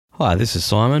Hi, this is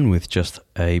Simon with just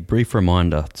a brief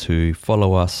reminder to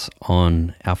follow us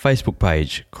on our Facebook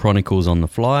page, Chronicles on the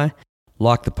Fly.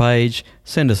 Like the page,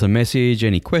 send us a message,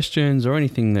 any questions or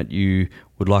anything that you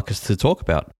would like us to talk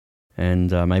about.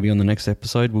 And maybe on the next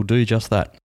episode we'll do just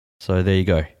that. So there you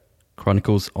go,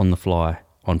 Chronicles on the Fly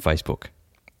on Facebook.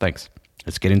 Thanks.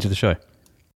 Let's get into the show.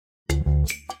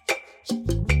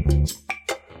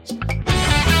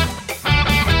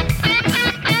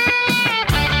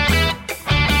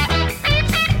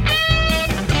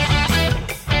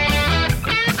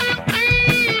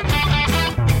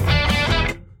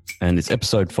 And it's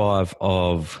episode 5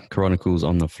 of Chronicles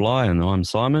on the Fly, and I'm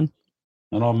Simon.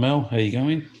 And I'm Mel. How you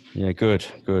going? Yeah, good.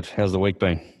 How's the week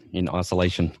been in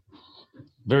isolation?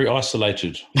 Very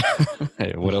isolated.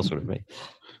 Hey, what else would it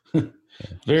be?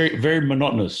 Very, very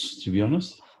monotonous, to be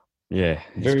honest. Yeah,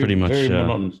 it's pretty much. Very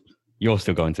monotonous. You're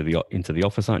still going into the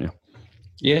office, aren't you?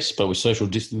 Yes, but with social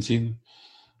distancing,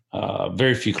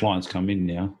 very few clients come in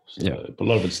now. So, yeah. But a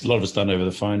lot of it's done over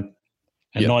the phone,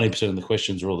 and 90% of the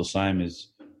questions are all the same: is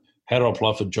how do I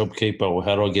apply for JobKeeper, or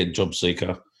how do I get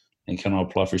JobSeeker, and can I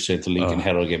apply for Centrelink, and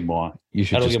how do I get my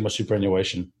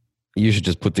superannuation? You should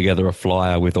just put together a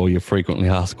flyer with all your frequently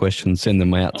asked questions, send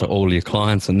them out to all your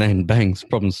clients, and then bang,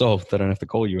 problem solved. They don't have to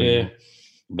call you anymore. Yeah,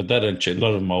 but they don't check. A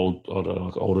lot of them are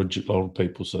older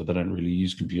people, so they don't really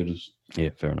use computers.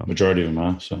 Yeah, fair enough. Majority of them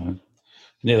are. So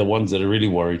they're the ones that are really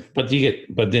worried. But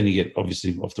then you get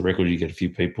obviously off the record, you get a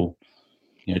few people,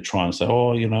 trying to say,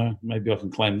 maybe I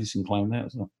can claim this and claim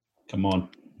that. So, come on,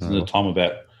 isn't the time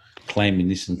about claiming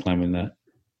this and claiming that?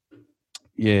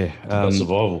 Yeah, about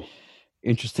survival.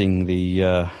 Interesting,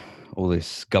 the all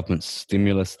this government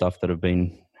stimulus stuff that have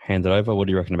been handed over. What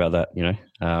do you reckon about that?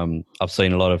 I've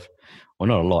seen a lot of, well,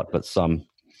 not a lot, but some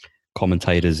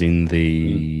commentators in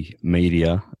the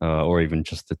media, or even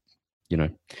just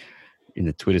in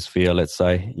the Twitter sphere, let's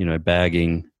say,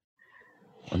 bagging,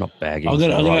 or not bagging. I'm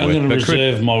going to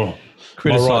reserve my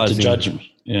right to judgment.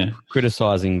 Yeah,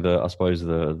 criticising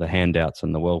the handouts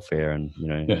and the welfare and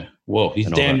Yeah, well, he's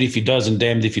damned if he does and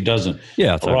damned if he doesn't.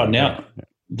 Yeah, right now,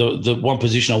 the one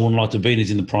position I wouldn't like to be in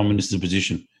is in the Prime Minister's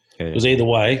position, because either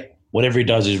way, whatever he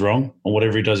does is wrong, and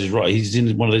whatever he does is right. He's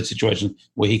in one of those situations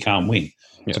where he can't win.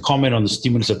 Yeah. To comment on the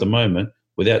stimulus at the moment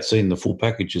without seeing the full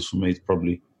packages for me is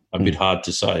probably a bit hard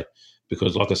to say,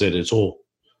 because, like I said, it's all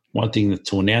one thing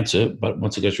to announce it, but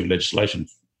once it goes through legislation,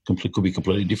 could be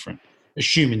completely different.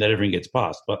 Assuming that everything gets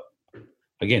passed, but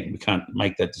again, we can't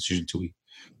make that decision till we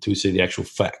see the actual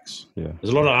facts. Yeah.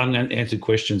 There's a lot of unanswered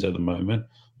questions at the moment.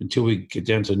 Until we get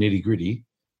down to nitty gritty,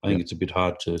 I think it's a bit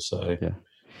hard to say. Yeah.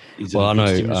 Well, I know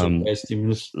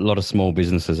a lot of small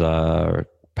businesses are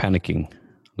panicking.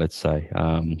 Let's say,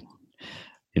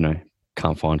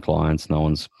 can't find clients, no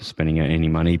one's spending any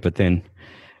money, but then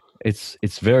it's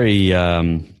very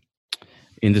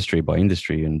industry by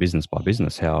industry and business by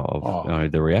business,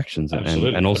 the reactions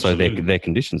and also their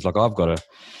conditions. Like I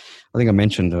think I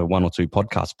mentioned 1 or 2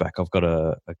 podcasts back, I've got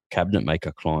a cabinet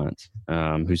maker client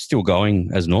who's still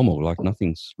going as normal, like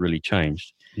nothing's really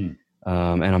changed. And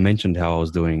I mentioned how I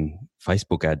was doing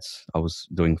Facebook ads. I was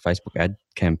doing Facebook ad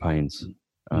campaigns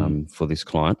for this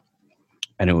client,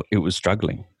 and it was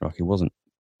struggling. Like it wasn't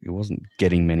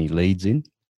getting many leads in.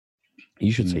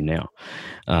 You should see now.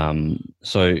 That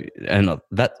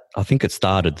I think it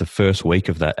started the first week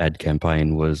of that ad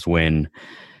campaign was when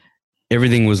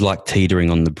everything was like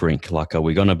teetering on the brink. Like, are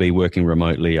we going to be working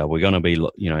remotely? Are we going to be,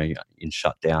 in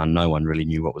shutdown? No one really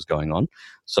knew what was going on.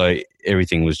 So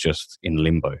everything was just in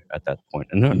limbo at that point.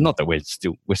 And not that we're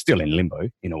still in limbo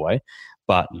in a way,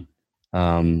 but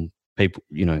people,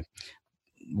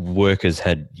 workers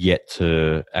had yet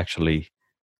to actually,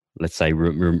 let's say,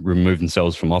 remove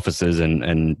themselves from offices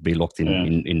and be locked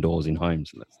indoors in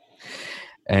homes.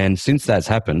 And since that's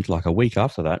happened, like a week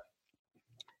after that,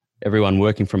 everyone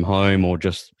working from home or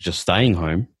just staying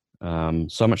home,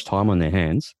 so much time on their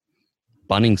hands,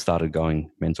 Bunnings started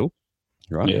going mental,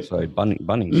 right? Yep. So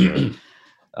Bunnings,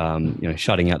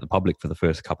 shutting out the public for the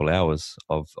first couple of hours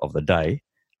of the day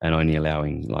and only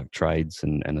allowing like trades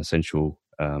and essential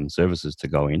services to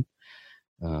go in.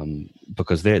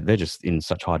 Because they're just in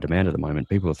such high demand at the moment.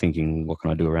 People are thinking, what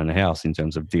can I do around the house in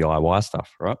terms of DIY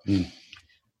stuff, right?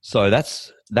 So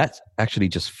that's actually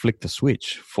just flicked the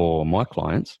switch for my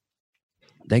clients.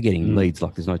 They're getting leads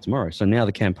like there's no tomorrow. So now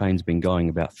the campaign's been going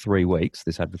about 3 weeks,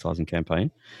 this advertising campaign.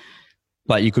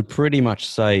 But you could pretty much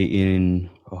say in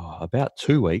about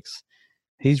 2 weeks,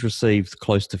 he's received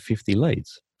close to 50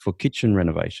 leads for kitchen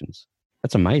renovations.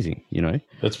 That's amazing,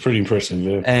 That's pretty impressive,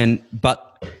 yeah. But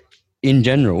in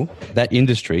general, that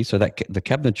industry, so that the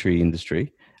cabinetry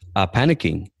industry, are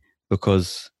panicking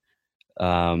because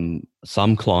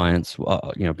some clients,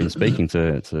 I've been speaking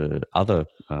to other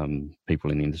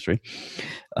people in the industry.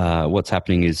 What's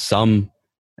happening is some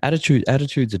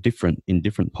attitudes are different in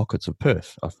different pockets of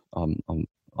Perth.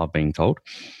 I've been told.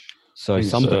 So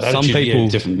some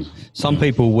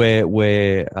people where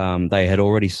they had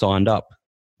already signed up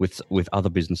with other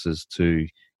businesses to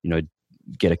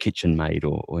get a kitchen made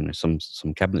or some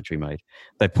cabinetry made,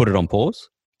 they put it on pause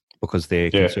because they're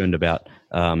concerned about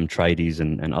tradies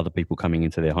and other people coming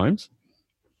into their homes.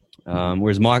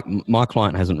 Whereas my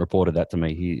client hasn't reported that to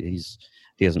me.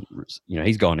 He hasn't,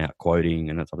 he's gone out quoting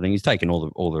and that type of thing. He's taken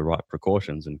all the right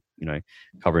precautions and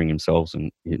covering himself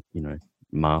and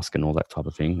mask and all that type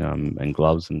of thing, and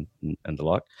gloves and the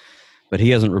like. But he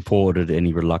hasn't reported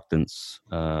any reluctance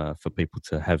for people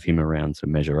to have him around to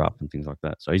measure up and things like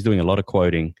that. So he's doing a lot of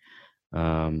quoting.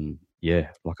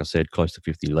 Like I said, close to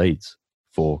 50 leads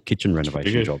for kitchen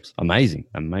renovation jobs. Amazing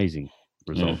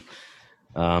result.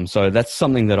 Yeah. So that's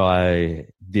something that I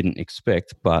didn't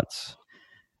expect, but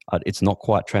it's not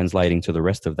quite translating to the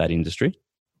rest of that industry.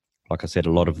 Like I said,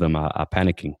 a lot of them are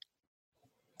panicking.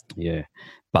 Yeah.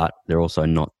 But they're also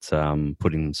not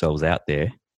putting themselves out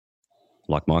there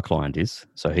like my client is.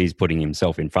 So he's putting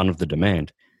himself in front of the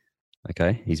demand.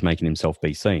 Okay. He's making himself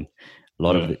be seen. A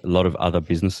lot of other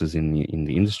businesses in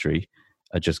the industry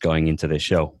are just going into their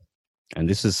shell. And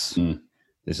this is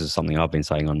something I've been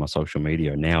saying on my social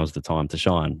media. Now is the time to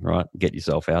shine, right? Get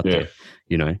yourself out there,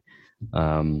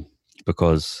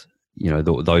 because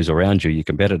those around you, your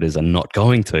competitors, are not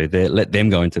going to. Let them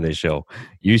go into their shell.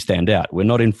 You stand out. We're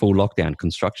not in full lockdown.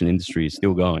 Construction industry is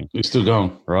still going. It's still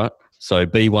going, right? So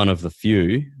be one of the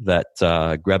few that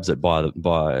grabs it by the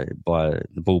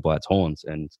bull by its horns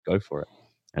and go for it.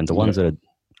 And the ones that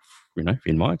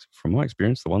are, from my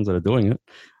experience, the ones that are doing it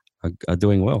are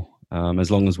doing well.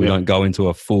 As long as we don't go into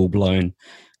a full blown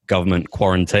government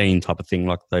quarantine type of thing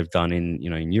like they've done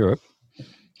in Europe.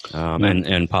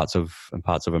 And parts of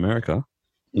America.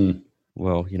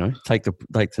 Well, take the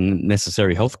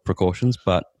necessary health precautions,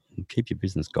 but keep your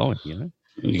business going.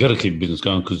 You got to keep business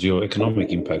going because your economic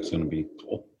impact's going to be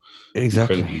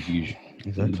incredibly huge.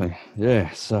 Exactly.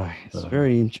 Yeah. So it's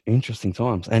very interesting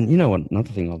times. And you know what? Another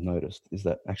thing I've noticed is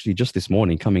that actually just this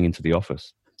morning, coming into the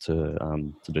office to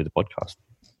do the podcast,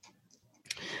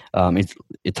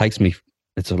 it takes me.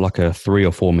 It's like a 3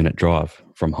 or 4 minute drive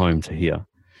from home to here.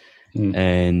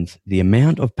 And the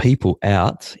amount of people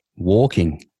out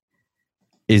walking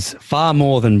is far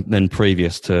more than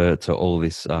previous to all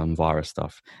this virus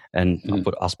stuff. And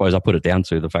I suppose I put it down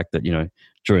to the fact that,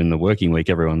 during the working week,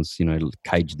 everyone's,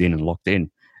 caged in and locked in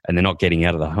and they're not getting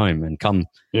out of the home. And come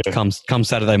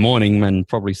Saturday morning and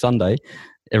probably Sunday,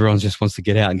 everyone just wants to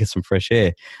get out and get some fresh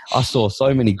air. I saw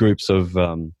so many groups of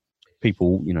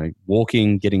people,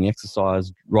 walking, getting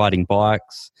exercise, riding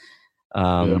bikes.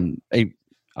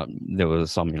 There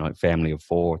was some, family of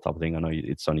 4 type of thing. I know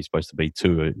it's only supposed to be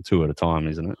two at a time,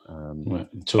 isn't it?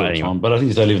 Two at a time. But I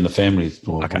think they live in the family.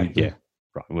 Okay, yeah.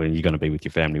 Right. Well, you're going to be with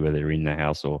your family, whether you're in the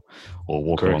house or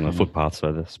walk along the footpath.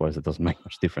 So I suppose it doesn't make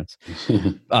much difference.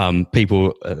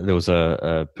 People, there was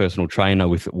a personal trainer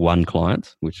with one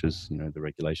client, which is, the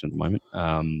regulation at the moment,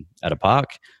 at a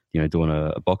park, doing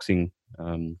a boxing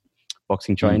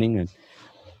training. And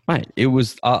mate, it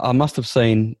was, I must have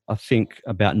seen, I think,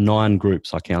 about 9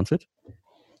 groups I counted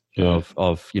of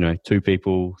 2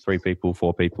 people, 3 people,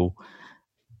 4 people.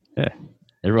 Yeah.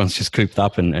 Everyone's just cooped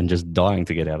up and just dying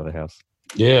to get out of the house.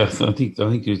 Yeah, I think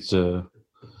it's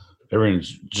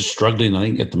everyone's just struggling. I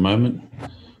think at the moment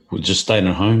with just staying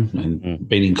at home and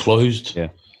being enclosed. Yeah,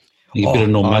 a bit of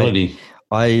normality.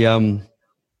 I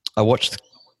watched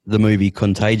the movie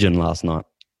Contagion last night.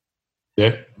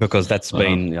 Yeah, because that's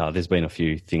been there's been a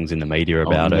few things in the media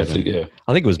about it.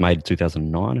 I think it was made in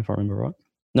 2009, if I remember right.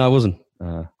 No, it wasn't.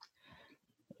 I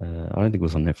don't think it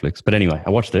was on Netflix. But anyway, I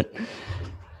watched it.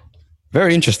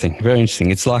 Very interesting. Very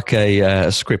interesting. It's like a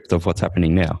script of what's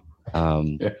happening now.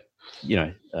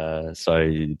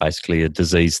 So basically a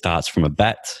disease starts from a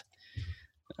bat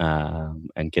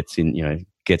and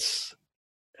gets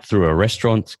through a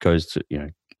restaurant, goes to,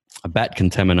 a bat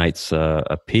contaminates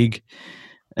a pig,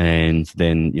 and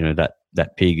then,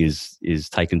 that pig is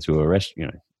taken to a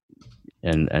restaurant,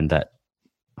 and that,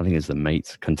 I think it's the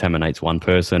meat, contaminates one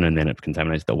person, and then it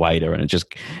contaminates the waiter, and it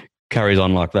just carries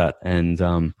on like that. And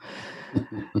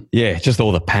just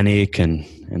all the panic and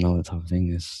all that type of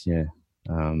thing is,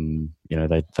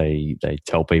 they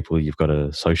tell people you've got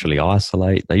to socially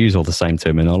isolate. They use all the same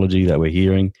terminology that we're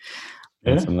hearing.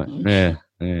 It's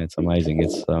amazing.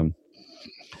 It's got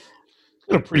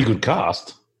a pretty good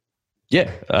cast.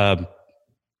 Yeah,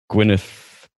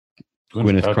 Gwyneth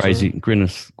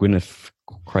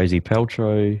Crazy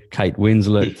Paltrow, Kate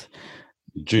Winslet,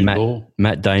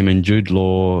 Matt Damon, Jude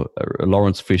Law,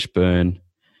 Lawrence Fishburne.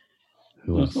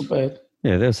 That's not bad.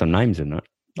 Yeah, there's some names in it.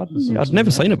 I'd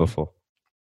never seen it before.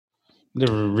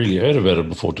 Never really heard about it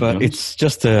before, but it's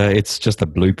just a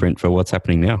blueprint for what's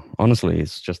happening now. Honestly,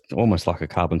 it's just almost like a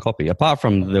carbon copy. Apart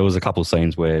from there was a couple of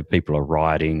scenes where people are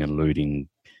rioting and looting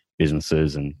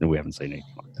businesses, and we haven't seen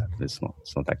anything like that. It's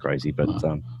not that crazy, but I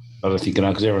don't think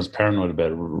because everyone's paranoid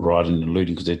about rioting and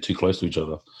looting because they're too close to each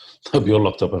other. They'll be all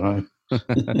locked up at home.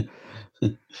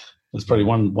 That's probably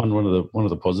one of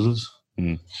the positives.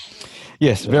 Mm.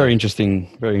 Yes, very interesting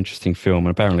film,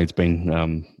 and apparently it's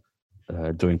been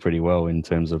doing pretty well in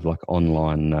terms of like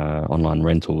online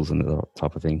rentals and that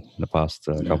type of thing in the past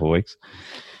couple of weeks.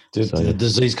 Did the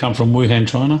disease come from Wuhan,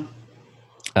 China?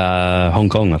 Hong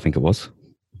Kong, I think it was.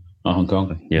 Oh, Hong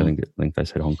Kong. Yeah, I think they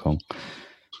said Hong Kong.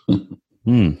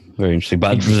 Very interesting.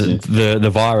 But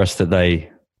the virus that they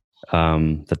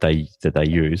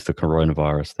use, the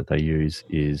coronavirus that they use,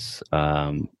 is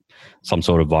some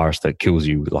sort of virus that kills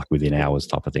you like within hours,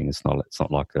 type of thing. It's not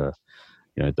like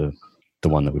the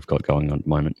one that we've got going on at the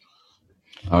moment.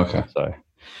 Okay. So,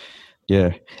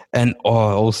 yeah. And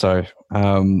also,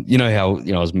 you know how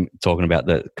I was talking about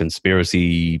the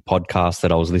conspiracy podcast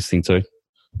that I was listening to?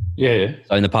 Yeah.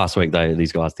 So in the past week,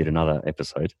 these guys did another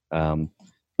episode. Well,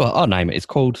 I'll name it. It's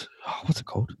called, what's it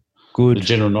called? The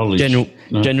General Knowledge.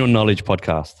 General Knowledge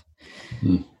Podcast.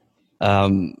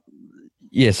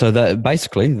 Yeah, so that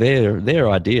basically their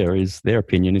idea is, their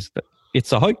opinion is that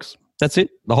it's a hoax. That's it.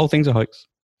 The whole thing's a hoax.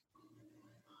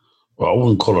 Well, I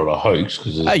wouldn't call it a hoax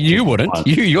because you wouldn't.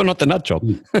 You're not the nut job.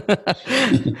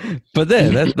 But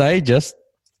they just,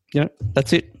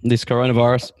 that's it. This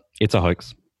coronavirus, it's a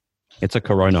hoax. It's a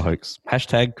corona hoax.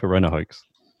 # corona hoax.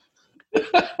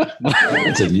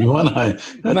 That's a new one.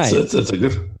 That's a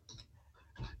good.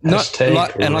 And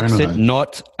like I said,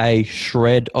 not a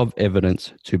shred of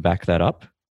evidence to back that up.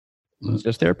 It's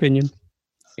just their opinion.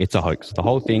 It's a hoax. The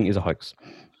whole thing is a hoax.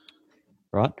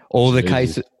 Right? All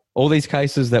these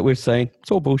cases that we've seen,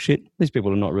 it's all bullshit. These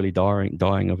people are not really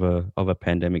dying of a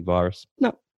pandemic virus.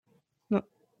 No.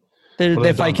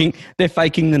 They're faking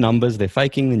the numbers, they're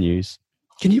faking the news.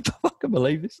 Can you fucking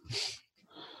believe this?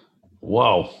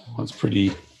 Wow, that's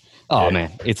pretty. Oh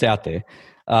man, it's out there.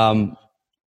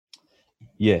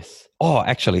 Yes. Oh,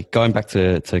 actually, going back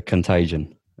to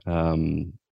Contagion,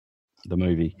 the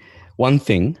movie. One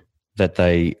thing that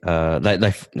they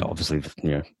obviously,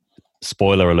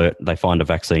 spoiler alert, they find a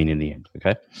vaccine in the end.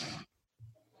 Okay.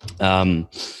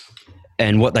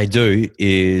 And what they do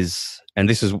is, and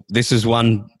this is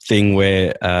one thing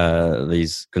where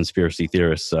these conspiracy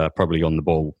theorists are probably on the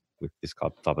ball with this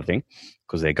type of thing,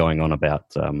 because they're going on about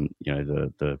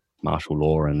the martial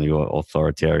law and the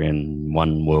authoritarian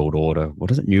one world order.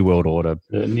 What is it? New World Order.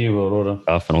 The New World Order.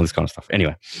 Stuff and all this kind of stuff.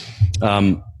 Anyway,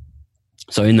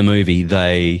 so in the movie,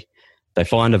 they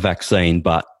find a vaccine,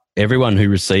 but everyone who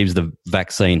receives the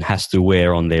vaccine has to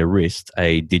wear on their wrist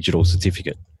a digital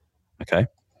certificate. Okay.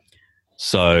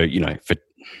 So,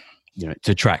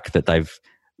 to track that they've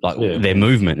their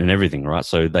movement and everything, right?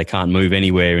 So they can't move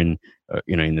anywhere in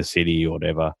the city or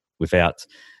whatever without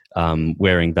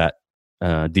wearing that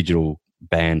digital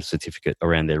band certificate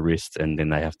around their wrist. And then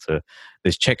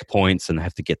there's checkpoints, and they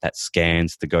have to get that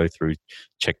scans to go through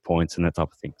checkpoints and that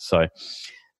type of thing. So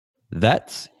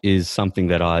that is something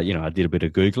that I did a bit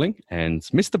of Googling, and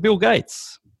Mr. Bill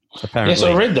Gates, apparently. Yes,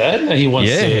 I read that. He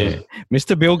wants to.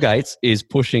 Mr. Bill Gates is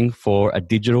pushing for a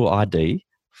digital ID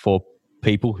for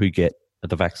people who get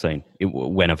the vaccine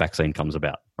when a vaccine comes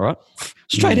about. All right,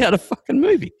 straight out of fucking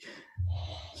movie.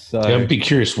 So I'm a bit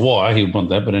curious why he would want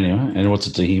that, but anyway, and what's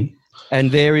it to him?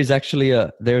 And there is actually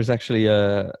an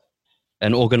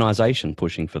organisation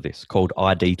pushing for this called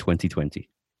ID 2020.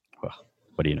 Well,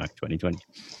 what do you know, 2020?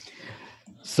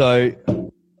 So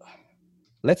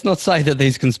let's not say that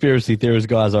these conspiracy theorist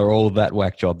guys are all that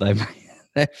whack job. They're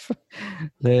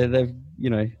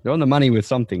on the money with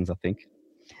some things, I think.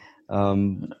 I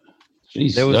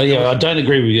don't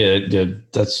agree with you. Yeah,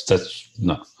 that's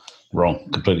no, wrong,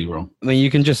 completely wrong. I mean, you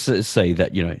can just see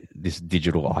that this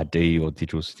digital ID or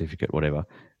digital certificate, whatever.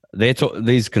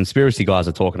 These conspiracy guys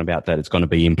are talking about that it's going to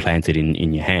be implanted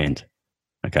in your hand,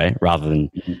 okay, rather than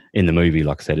in the movie.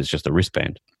 Like I said, it's just a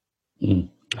wristband. Who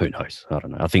knows? I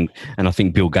don't know. I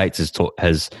think Bill Gates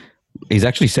he's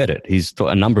actually said it. He's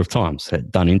a number of times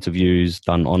done interviews,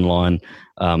 done online,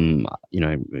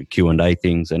 Q&A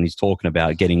things, and he's talking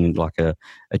about getting like a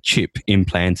chip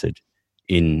implanted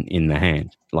in the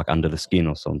hand, like under the skin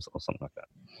or something like that.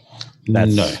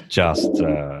 That's just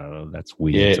that's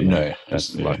weird. Yeah, no,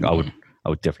 that's I I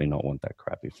would definitely not want that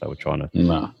crap if they were trying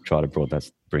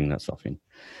to bring that stuff in.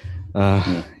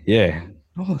 Yeah.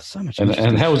 Oh, so much.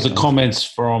 And how was the comments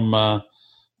from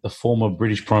the former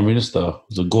British Prime Minister?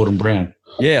 Was it Gordon Brown?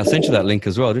 Yeah, I sent you that link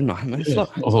as well, didn't I? I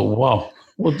thought, wow,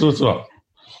 what's up?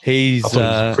 He's I thought he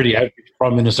was a pretty average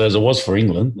Prime Minister as it was for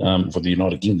England, for the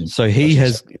United Kingdom. So he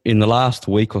has, in the last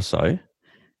week or so,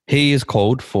 he has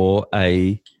called for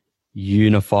a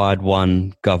unified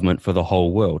one government for the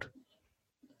whole world.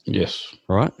 Yes.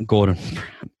 Right? Gordon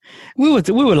Brown. We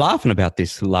were laughing about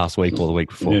this last week or the week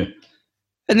before. Yeah.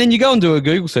 And then you go and do a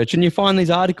Google search and you find these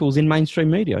articles in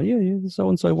mainstream media. Yeah,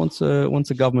 so-and-so wants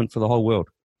a government for the whole world.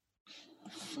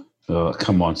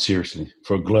 Come on, seriously.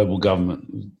 For a global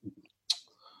government.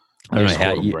 I don't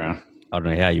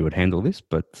know how you would handle this,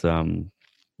 but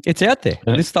it's out there.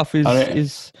 This stuff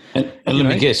is. And let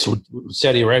me guess, would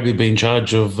Saudi Arabia be in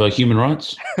charge of human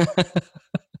rights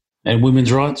and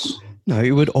women's rights? No,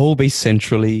 it would all be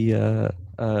centrally. Yeah.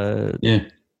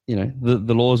 You know,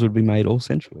 the laws would be made all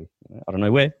centrally. I don't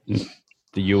know where,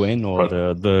 the UN or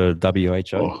the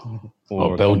WHO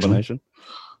or Belgium. Combination.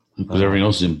 Because everything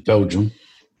else is in Belgium.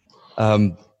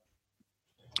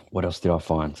 What else did I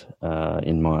find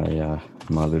in my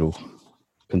my little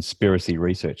conspiracy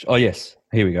research? Oh, yes.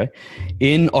 Here we go.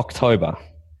 In October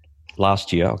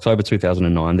last year, October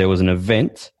 2009, there was an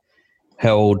event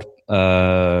held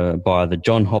by the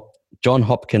John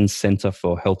Hopkins Center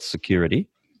for Health Security.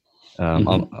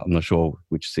 I'm not sure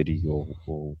which city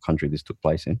or country this took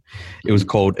place in. It was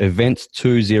called Event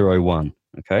 201,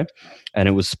 okay? And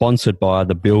it was sponsored by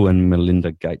the Bill and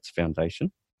Melinda Gates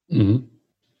Foundation. Mm-hmm.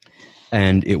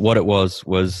 And what it was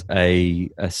a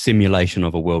simulation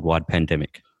of a worldwide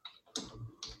pandemic.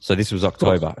 So this was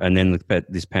October, and then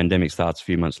this pandemic starts a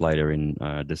few months later in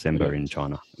December in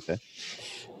China. Okay,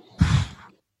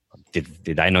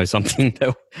 did they know something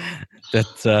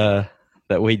that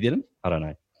we didn't? I don't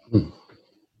know.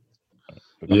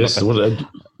 Yes,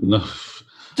 no.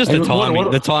 Just the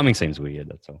timing. The timing seems weird.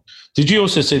 That's all. Did you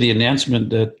also see the announcement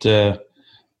that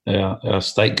our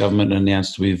state government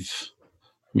announced with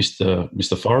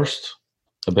Mr. Forrest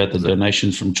about the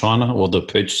donations from China or the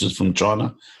purchases from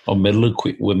China of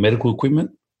medical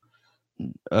equipment?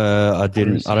 I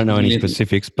didn't. I don't know any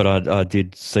specifics, but I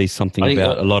did see something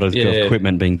about a lot of the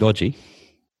equipment being dodgy.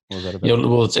 What was that about? Yeah,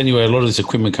 well, anyway, a lot of this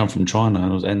equipment come from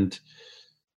China, and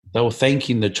they were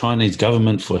thanking the Chinese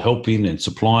government for helping and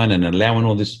supplying and allowing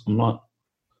all this. I'm like,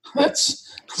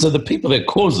 so the people that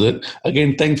caused it are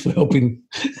getting thanked for helping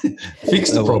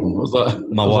fix the problem. I was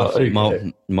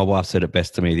like, my wife said it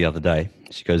best to me the other day.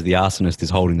 She goes, "The arsonist is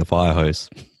holding the fire hose."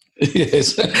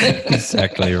 Yes,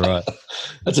 exactly right.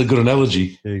 That's a good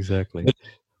analogy. Exactly.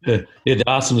 Yeah, the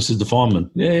arsonist is the fireman.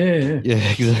 Yeah,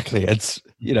 exactly. It's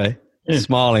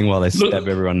smiling while they stab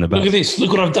everyone in the back. Look at this.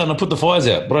 Look what I've done. I put the fires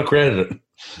out, but I created it.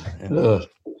 Yeah.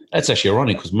 That's actually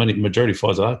ironic because majority of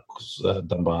fires are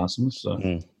done by arsonists.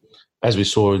 So. As we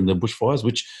saw in the bushfires,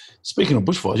 which, speaking of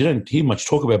bushfires, you don't hear much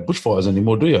talk about bushfires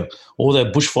anymore, do you? All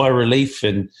that bushfire relief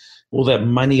and all that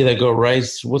money that got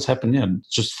raised, what's happened now? It's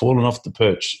just fallen off the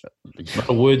perch. Not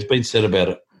a word's been said about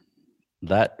it.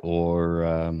 That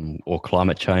or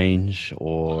climate change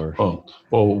or...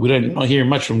 Well, we don't not hear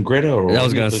much from Greta. I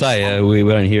was going to say, we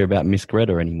don't hear about Miss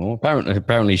Greta anymore.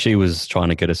 Apparently she was trying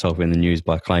to get herself in the news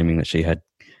by claiming that she had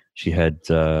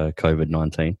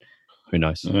COVID-19. Who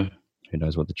knows? Yeah. Who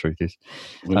knows what the truth is?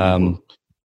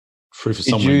 Truth is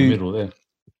somewhere in the middle there.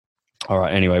 All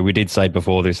right. Anyway, we did say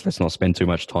before this, let's not spend too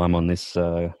much time on this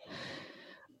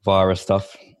virus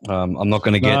stuff. I'm not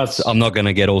going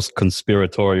to get all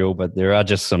conspiratorial, but there are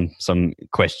just some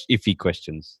iffy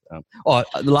questions. The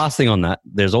last thing on that,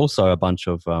 there's also a bunch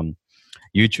of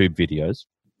YouTube videos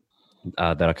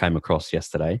that I came across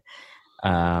yesterday.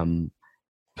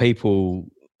 People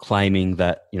claiming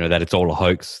that that it's all a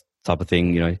hoax type of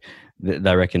thing.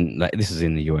 They reckon that this is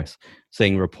in the US.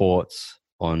 Seeing reports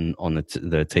on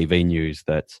the TV news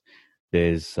that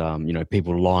there's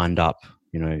people lined up,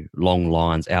 long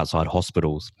lines outside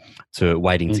hospitals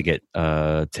waiting to get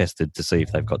tested to see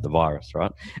if they've got the virus,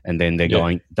 right? And then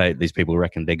these people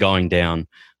reckon they're going down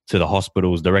to the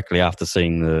hospitals directly after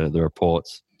seeing the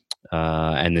reports,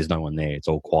 and there's no one there. It's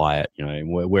all quiet.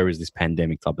 Where is this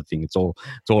pandemic type of thing? It's all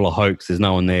a hoax. There's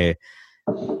no one there.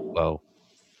 Well,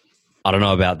 I don't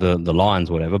know about the lines,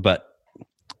 whatever, but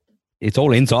it's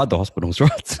all inside the hospitals,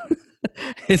 right?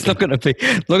 It's not going to be.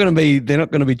 They're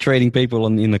not going to be treating people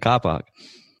in the car park.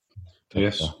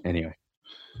 Yes. Anyway.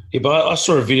 Yeah, but I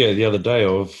saw a video the other day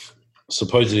of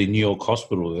supposedly New York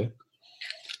hospital there,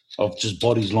 of just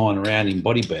bodies lying around in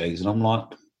body bags, and I'm like,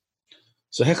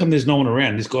 so how come there's no one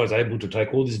around? This guy's able to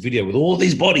take all this video with all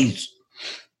these bodies.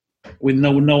 with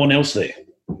no one else there.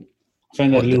 I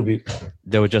found that a little bit.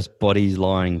 There were just bodies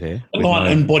lying there.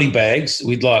 And body bags,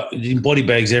 with body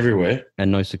bags everywhere.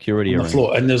 And no security on the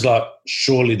floor. And there's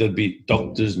surely there'd be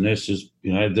doctors, nurses,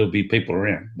 there'll be people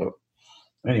around. But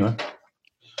anyway,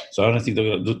 so I don't think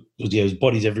there's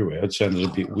bodies everywhere. It sounded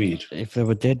a bit weird. If there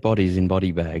were dead bodies in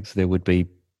body bags, there would be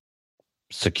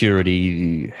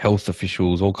security, health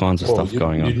officials, all kinds of stuff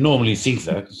going on. You'd normally think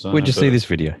that. So where'd you see this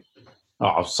video?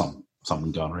 Oh,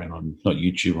 something going around on, not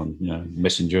YouTube, on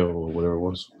Messenger or whatever it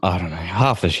was. I don't know.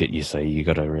 Half the shit you see, you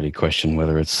got to really question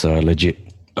whether it's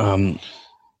legit.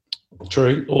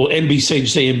 True. Or NBC, you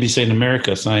see NBC in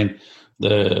America saying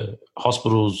the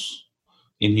hospitals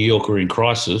in New York are in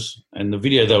crisis, and the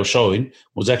video they were showing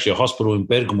was actually a hospital in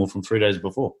Bergamo from 3 days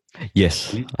before.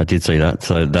 Yes, I did see that.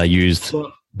 So they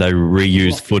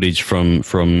reused footage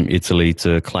from Italy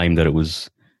to claim that it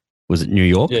was it New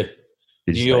York? Yeah.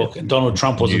 New York, and Donald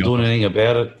Trump wasn't doing anything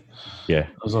about it. Yeah.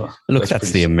 Look,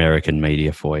 that's the American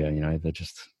media for you. They're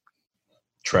just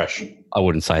trash. I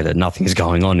wouldn't say that nothing's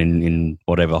going on in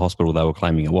whatever hospital they were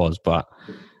claiming it was, but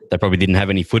they probably didn't have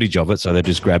any footage of it, so they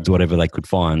just grabbed whatever they could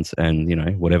find, and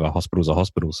whatever, hospital's a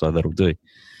hospital, so that'll do.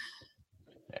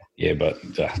 Yeah, but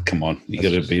come on, you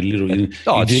got to be a little.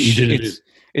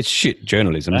 It's shit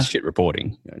journalism. It's shit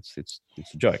reporting. It's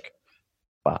a joke.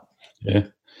 But yeah.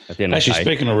 Actually,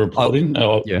 speaking of reporting,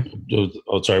 sorry,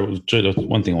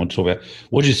 one thing I want to talk about.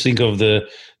 What do you think of they're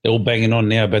all banging on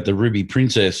now about the Ruby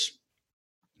Princess,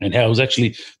 and how it was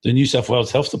actually the New South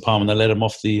Wales Health Department that let him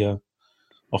off the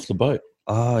boat?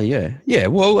 Yeah.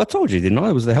 Well, I told you, didn't I?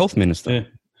 It was the health minister. Yeah.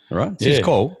 Right. It's his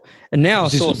call. And now I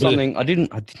saw something. I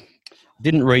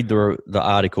didn't read the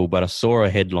article, but I saw a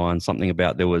headline, something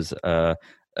about there was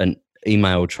an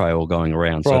email trail going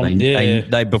around. So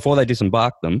they before they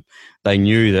disembarked them, they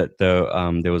knew that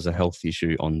there was a health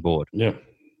issue on board. Yeah.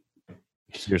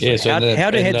 Seriously. Yeah, so how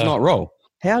do heads not roll?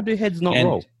 How do heads not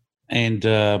roll? And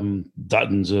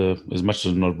Dutton's, as much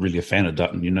as I'm not really a fan of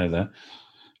Dutton, you know that.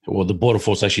 Well, the Border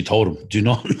Force actually told him, do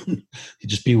not,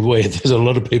 just be aware there's a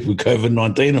lot of people with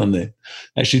COVID-19 on there.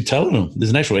 Actually telling them,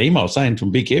 there's an actual email saying to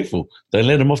them, be careful. They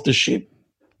let him off the ship.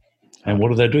 And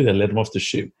what do? They let him off the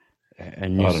ship.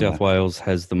 And New South Wales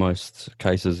has the most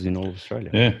cases in all of Australia.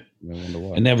 Yeah. No wonder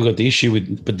why. And now we've got the issue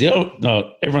with,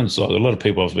 everyone's, a lot of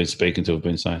people I've been speaking to have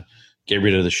been saying, get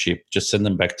rid of the ship, just send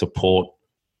them back to port,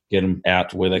 get them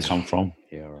out where they come from.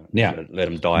 Yeah, right. Now, let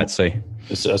them die at sea.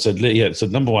 So I said, yeah. So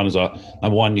number one, you got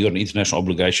an international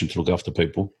obligation to look after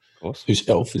people whose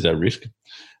health is at risk.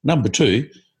 Number two,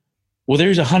 well, there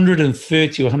is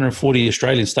 130 or 140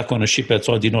 Australians stuck on a ship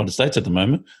outside the United States at the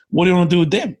moment. What do you want to do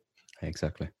with them?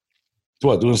 Exactly.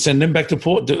 What, do you want to send them back to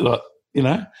port?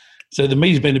 So the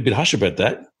media's been a bit hush about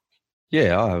that.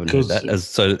 Yeah, I haven't heard that.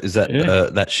 So is that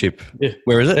that ship? Yeah.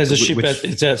 Where is it? There's a ship.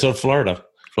 It's outside Florida,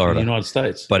 in the United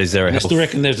States. But is there a health? I still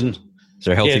reckon is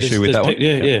there a health issue with that one?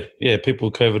 Yeah. People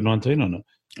with COVID-19 on it.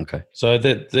 Okay. So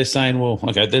they're saying, well,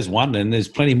 okay, there's one, and there's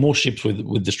plenty more ships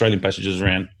with Australian passengers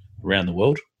around the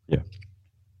world. Yeah.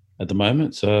 At the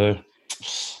moment, so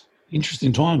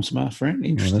interesting times, my friend.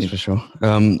 Interesting. Yeah, that's for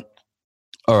sure.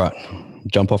 All right,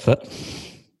 jump off that.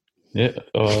 Yeah,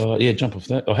 jump off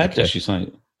that. I had to actually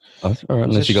say. All right,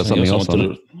 unless you got something else on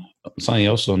it. Something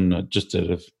else on but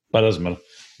it doesn't matter.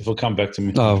 If it'll come back to me,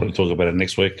 I'll probably talk about it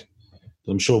next week.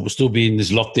 I'm sure we'll still be in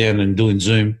this lockdown and doing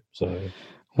Zoom. So,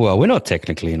 well, we're not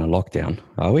technically in a lockdown,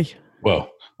 are we?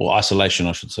 Well, isolation,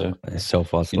 I should say.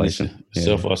 Self-isolation.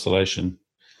 Self-isolation.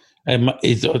 And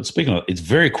speaking of, it's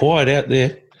very quiet out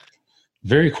there.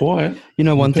 Very quiet.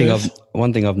 One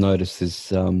thing I've noticed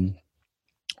is on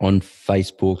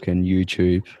Facebook and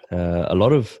YouTube, a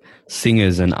lot of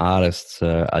singers and artists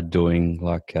are doing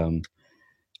like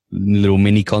little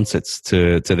mini concerts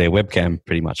to their webcam,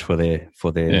 pretty much for their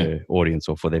audience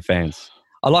or for their fans.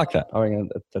 I like that. I mean,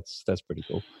 that's pretty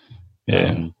cool.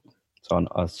 Yeah. So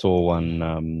I saw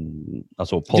one. I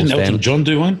saw Paul Stanley. Didn't Elton John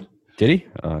do one? Did he?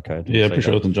 Oh, okay. Yeah, I'm pretty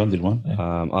sure Elton John did one.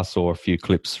 I saw a few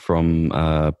clips from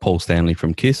Paul Stanley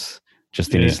from Kiss,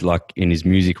 just in his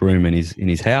music room and in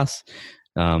his house,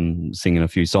 singing a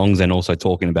few songs and also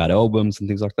talking about albums and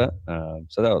things like that.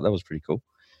 So that was pretty cool.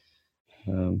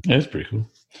 That's pretty cool.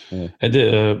 Yeah.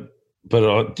 And,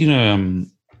 but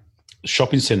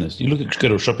shopping centres. You go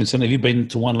to a shopping centre. Have you been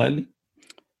to one lately?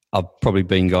 I've probably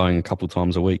been going a couple of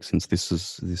times a week since this whole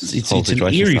situation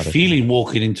an eerie started. Feeling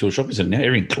walking into a shopping centre now.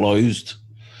 Everything closed.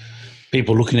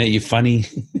 People looking at you funny.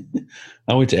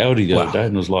 I went to Aldi the other day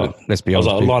and was like, let's be honest,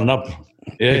 I was lining up.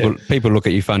 Yeah, people look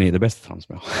at you funny at the best of times,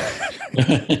 Mel.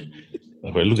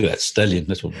 Look at that stallion.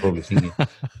 That's what I'm probably thinking.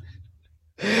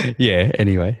 Yeah.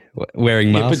 Anyway,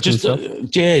 wearing masks. But just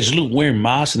just wearing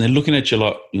masks, and they're looking at you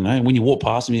like, when you walk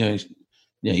past them,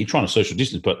 you're trying to social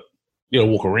distance, but you got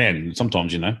to walk around. And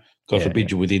sometimes, God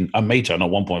forbid, you're within a meter, not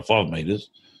 1.5 meters,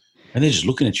 and they're just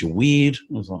looking at you weird.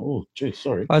 I was like, oh, gee,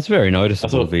 sorry. Oh, it's very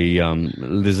noticeable.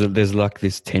 There's like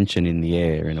this tension in the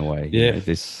air in a way. Yeah.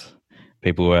 This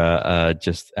people are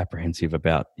just apprehensive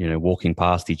about walking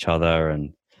past each other,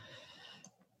 and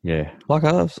like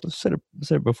I've said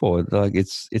it before, like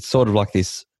it's sort of like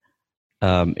this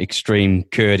extreme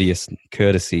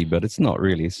courtesy, but it's not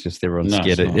really. It's just everyone's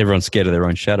scared. Everyone's scared of their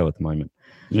own shadow at the moment.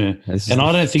 Yeah, and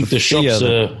I don't think the shops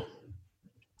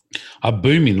are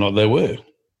booming like they were.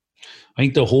 I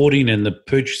think the hoarding and the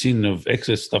purchasing of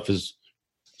excess stuff has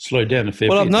slowed down a fair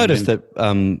bit. Well, I've noticed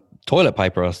that toilet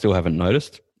paper I still haven't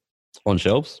noticed on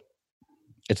shelves.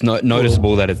 It's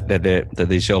noticeable that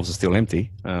these shelves are still empty.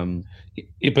 But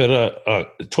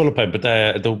toilet paper, but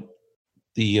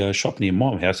the shop near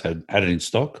my house had it in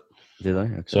stock. Did they?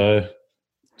 Okay.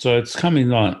 So it's coming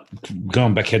like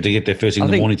going back, had to get there first thing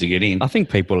in the morning to get in. I think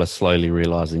people are slowly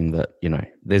realising that,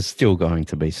 there's still going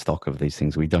to be stock of these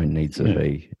things. We don't need to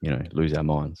be, lose our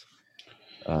minds.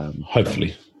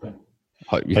 Hopefully.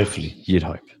 Hopefully. You'd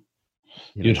hope.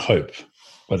 You'd hope.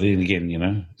 But then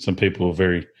again, some people are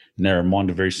very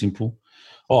narrow-minded, very simple.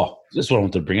 Oh, that's what I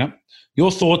wanted to bring up. Your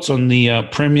thoughts on the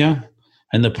Premier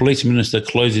and the Police Minister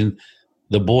closing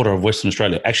the border of Western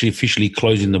Australia, actually officially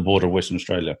closing the border of Western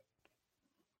Australia?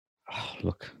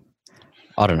 Look,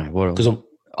 I don't know. Because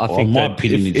I think my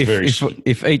opinion is very...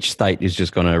 If each state is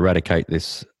just going to eradicate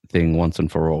this thing once and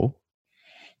for all,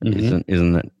 isn't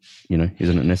it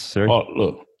necessary? Oh,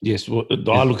 look, yes. Well,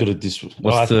 I look at it this way.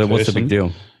 What's the big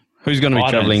deal? Who's going to be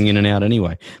travelling in and out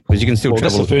anyway? Because you can still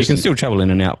travel. You can still travel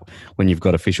in and out when you've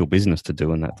got official business to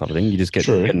do and that type of thing. You just get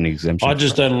an exemption. I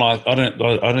just don't like. I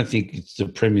don't think it's the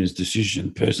Premier's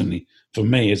decision personally. For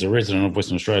me, as a resident of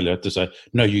Western Australia, to say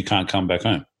no, you can't come back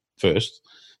home. First,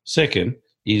 second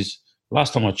is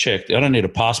last time I checked, I don't need a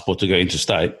passport to go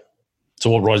interstate. So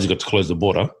what right has he got to close the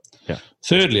border? Yeah.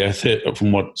 Thirdly, I think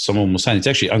from what someone was saying, it's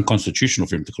actually unconstitutional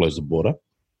for him to close the border.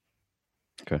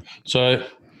 Okay. So.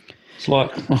 It's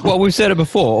like, well, we've said it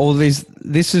before.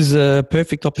 This is a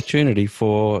perfect opportunity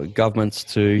for governments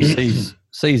to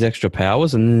seize extra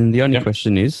powers, and the only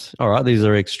question is, all right, these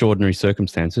are extraordinary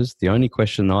circumstances. The only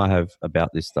question I have about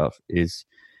this stuff is,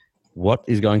 what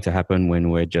is going to happen when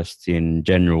we're just in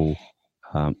general?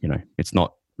 It's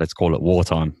not. Let's call it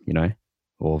wartime,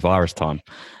 or virus time.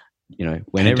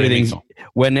 When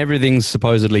everything's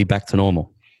supposedly back to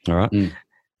normal. All right. Mm.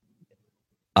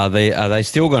 Are they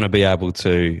still going to be able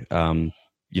to,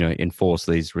 enforce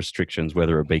these restrictions,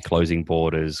 whether it be closing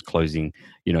borders, creating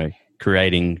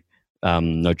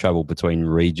no travel between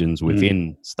regions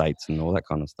within states and all that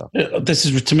kind of stuff? Yeah, this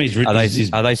is, to me,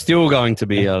 are they still going to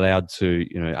be allowed to,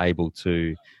 able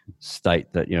to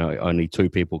state that, only two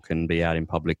people can be out in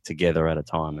public together at a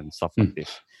time and stuff like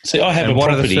this? See, I have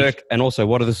property. And also,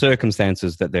 what are the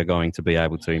circumstances that they're going to be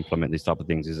able to implement these type of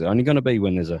things? Is it only going to be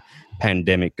when there's a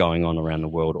pandemic going on around the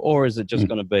world, or is it just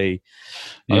going to be?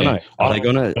 I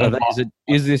don't know.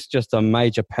 Is this just a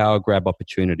major power grab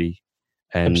opportunity,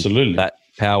 and absolutely that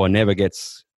power never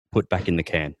gets put back in the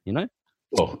can?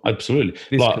 Well, absolutely.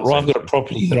 I've got a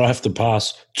property that I have to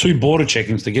pass 2 border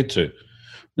checkings to get to.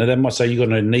 Now, they might say you've got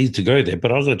no need to go there,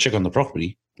 but I've got to check on the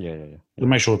property. Yeah. To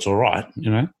make sure it's all right,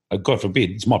 God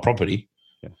forbid, it's my property.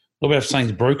 Yeah. What about if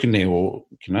something's broken there, or,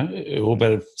 or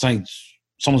about if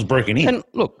someone's broken in? And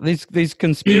look, these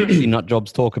conspiracy nut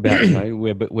jobs talk about,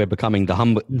 we're becoming the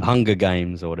Hunger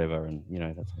Games or whatever, and,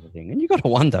 that sort of thing. And you got to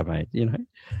wonder, mate, you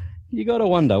got to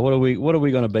wonder, what are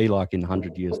we going to be like in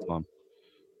 100 years' time?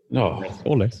 No.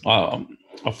 Or less. I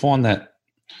find that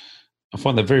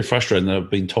very frustrating that I've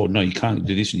been told, no, you can't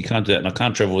do this and you can't do that, and I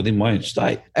can't travel within my own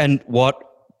state. And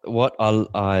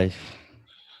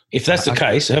if that's the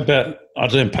case, how about I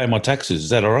don't pay my taxes? Is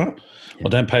that all right? Yeah. I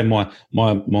don't pay my car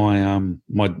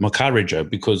rego,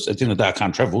 because at the end of the day I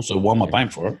can't travel, so why am I paying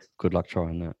for it? Good luck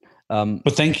trying that.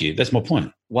 But thank you. That's my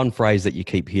point. One phrase that you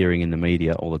keep hearing in the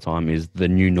media all the time is the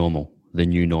new normal. The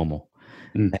new normal.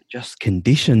 That just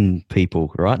condition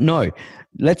people, right? No,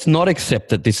 let's not accept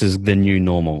that this is the new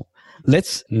normal.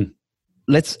 Let's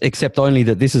accept only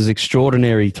that this is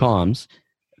extraordinary times,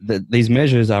 that these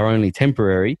measures are only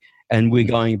temporary, and we're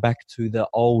going back to the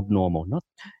old normal. Not,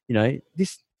 the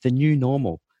new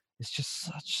normal. It's just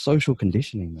such social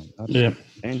conditioning, mate. I just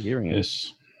can't hearing it.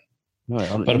 Yes.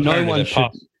 No, but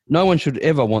no one should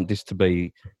ever want this to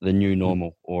be the new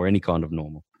normal or any kind of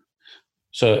normal.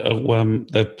 So I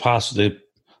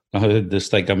heard the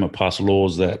state government passed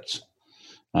laws that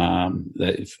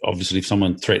Obviously, if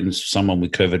someone threatens someone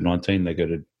with COVID-19, they go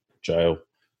to jail.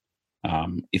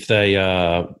 If they,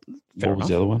 what was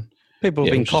the other one? People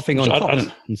have been coughing on cops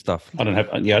and stuff. I don't have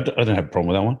a problem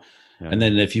with that one. Yeah. And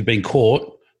then if you've been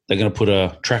caught, they're going to put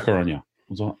a tracker on you. I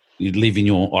was like, you'd live in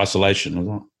your isolation. I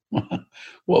was like,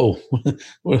 whoa,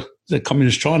 the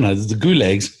communist China, the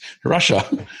gulags, Russia,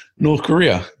 North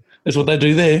Korea. That's what they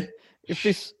do there.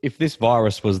 If this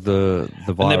virus was the virus,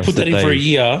 and they put that in for a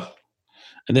year,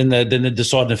 and then they're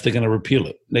deciding if they're going to repeal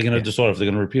it. They're going to decide if they're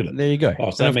going to repeal it. There you go.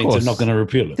 So that means they're not going to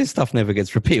repeal it. This stuff never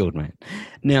gets repealed, man.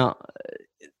 Now,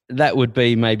 that would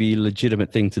be maybe a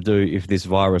legitimate thing to do if this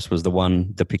virus was the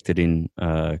one depicted in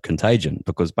Contagion,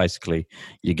 because basically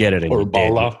you get it and or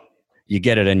Ebola. You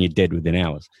get it and you're dead within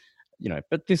hours.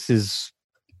 But it's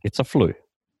a flu,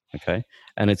 okay,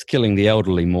 and it's killing the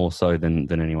elderly more so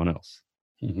than anyone else,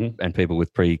 and people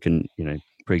with pre-existing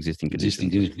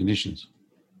conditions.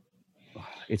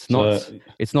 It's not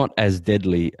as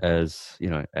deadly as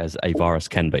as a virus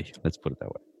can be. Let's put it that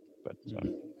way. But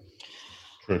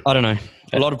I don't know.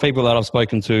 A lot of people that I've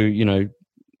spoken to,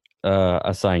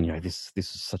 are saying, this is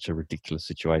such a ridiculous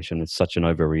situation. It's such an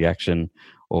overreaction.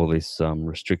 All these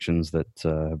restrictions that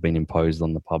have been imposed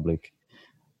on the public,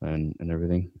 and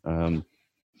everything.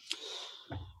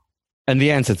 And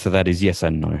the answer to that is yes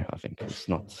and no. I think it's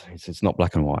not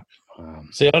black and white. I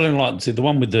don't like the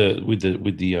one with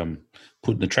the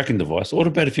putting the tracking device. What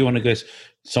about if you want to go,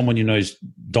 someone you know is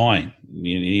dying,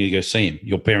 you need to go see him.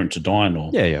 Your parents are dying, or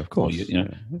yeah, of course. You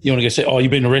want to go say, oh, you've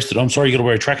been arrested. I'm sorry, you got to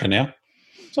wear a tracker now.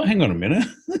 So hang on a minute.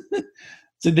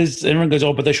 So everyone goes,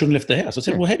 oh, but they shouldn't have left the house. I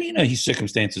said, well, how do you know his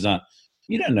circumstances aren't?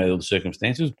 You don't know all the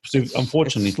circumstances. So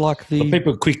unfortunately, it's like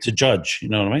people are quick to judge. You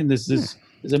know what I mean? There's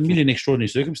a million extraordinary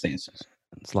circumstances.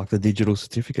 It's like the digital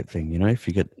certificate thing, if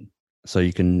you get, so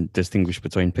you can distinguish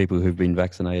between people who've been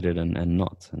vaccinated and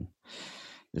not. And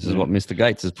this is what Mr.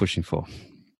 Gates is pushing for.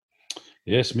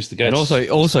 Yes, Mr. Gates. And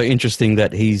also interesting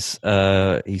that he's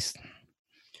actually,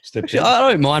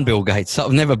 I don't mind Bill Gates.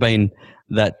 I've never been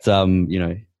that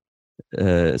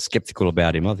skeptical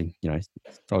about him. I think I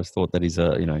always thought that he's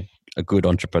a good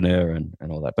entrepreneur and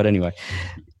all that. But anyway,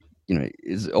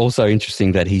 it's also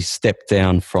interesting that he stepped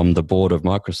down from the board of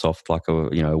Microsoft like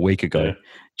a week ago,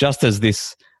 just as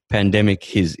this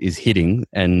pandemic is hitting,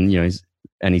 and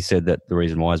and he said that the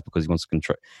reason why is because he wants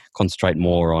to concentrate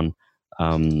more on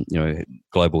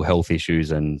global health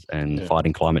issues and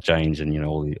fighting climate change and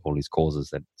all these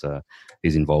causes that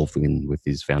he's involved with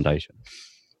his foundation.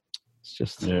 It's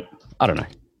just I don't know.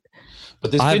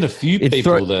 But there's been a few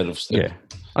people that have said,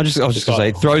 I was just going to say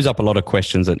it throws up a lot of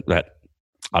questions that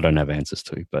I don't have answers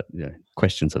to, but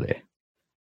questions are there.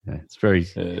 It's very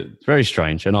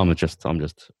strange, and I'm just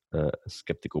a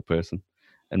skeptical person,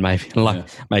 and maybe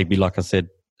like I said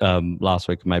last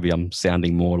week, maybe I'm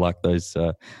sounding more like those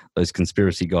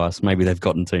conspiracy guys. Maybe they've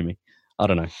gotten to me. I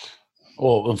don't know.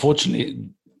 Well, unfortunately,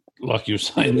 like you were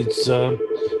saying, it's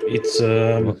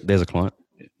there's a client.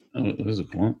 There's a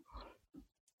client,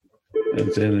 and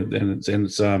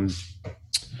it's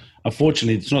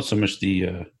unfortunately, it's not so much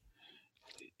the.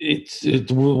 It's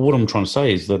what I'm trying to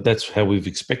say is that's how we've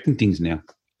expecting things now.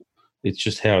 It's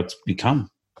just how it's become.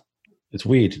 It's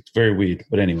weird. It's very weird.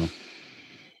 But anyway,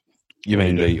 you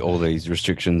mean all these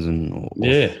restrictions and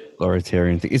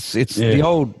authoritarian thing? It's the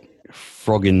old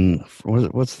frog in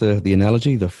what's the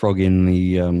analogy? The frog in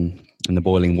the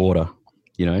boiling water.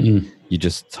 You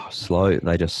just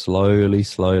they just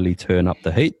slowly turn up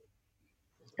the heat,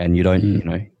 and you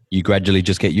don't you gradually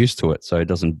just get used to it, so it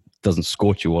doesn't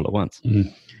scorch you all at once.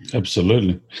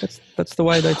 Absolutely. That's the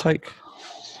way they take.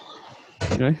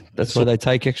 That's why they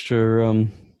take extra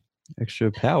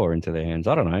power into their hands.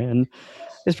 I don't know, and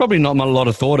there's probably not a lot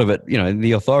of thought of it.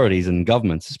 The authorities and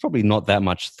governments. There's probably not that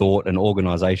much thought and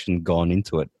organisation gone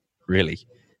into it. Really,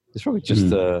 it's probably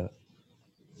just a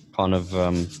kind of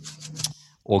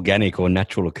organic or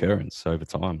natural occurrence over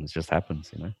time. It just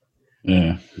happens.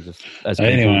 Yeah.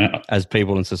 As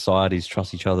people in societies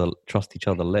trust each other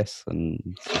less, and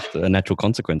it's just a natural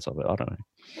consequence of it. I don't know.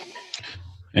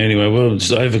 Anyway, well,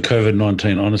 just over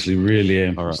COVID-19, honestly, really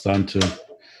am starting to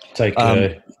take.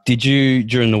 Did you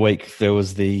during the week? There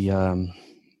was the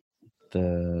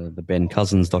Ben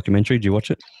Cousins documentary. Did you watch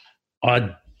it?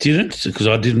 I didn't, because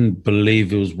I didn't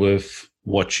believe it was worth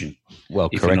watching.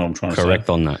 Well, correct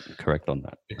on that.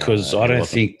 Because I don't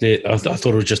think that I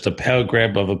thought it was just a power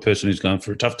grab of a person who's going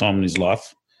through a tough time in his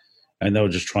life, and they were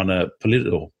just trying to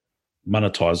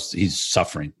monetize his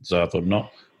suffering. So I thought, no,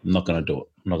 I'm not going to do it.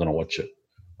 I'm not going to watch it.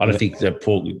 I don't think that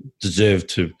Paul deserved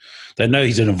to. They know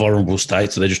he's in a vulnerable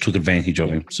state, so they just took advantage of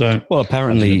him. So, well,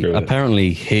 apparently,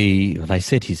 they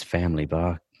said his family,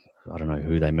 but I don't know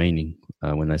who they're meaning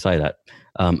when they say that,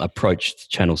 approached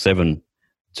Channel 7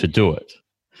 to do it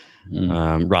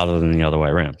rather than the other way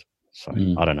around. So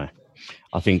I don't know.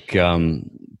 I think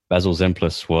Basil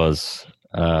Zemplis was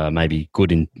maybe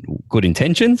good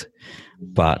intentions,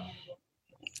 but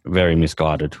very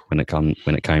misguided when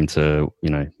it came to, you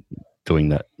know,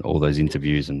 doing all those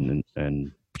interviews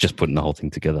and just putting the whole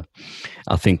thing together.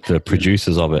 I think the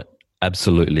producers of it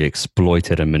absolutely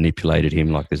exploited and manipulated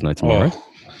him like there's no tomorrow.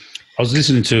 I was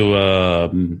listening to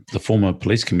the former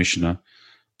police commissioner.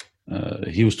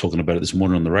 He was talking about it this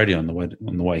morning on the radio on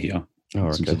the way here. Oh,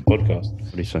 okay. To the podcast.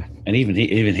 What do you say? And even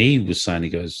he was saying, he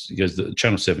goes, the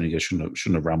Channel 7, he goes,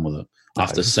 shouldn't have run with it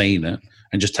after seeing it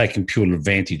and just taking pure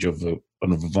advantage of a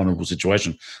vulnerable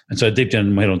situation. And so deep down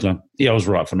in my head, I'm going, I was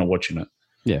right for not watching it.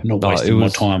 Yeah. Not wasting my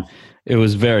time. It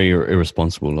was very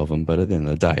irresponsible of him, but at the end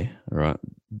of the day, right,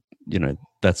 you know,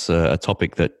 that's a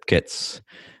topic that gets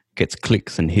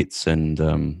clicks and hits and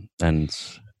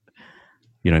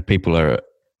you know, people are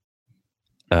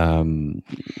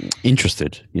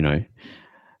interested, you know,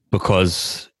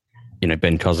 because, you know,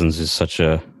 Ben Cousins is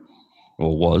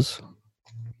was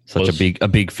such a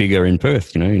big figure in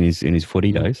Perth, you know, in his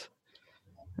footy days,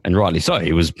 and rightly so.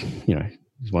 He was, you know,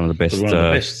 he's one of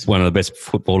the best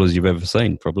footballers you've ever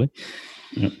seen, probably.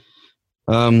 Yep.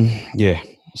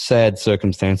 Sad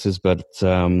circumstances, but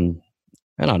and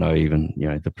I know even, you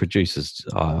know, the producers,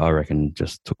 I reckon,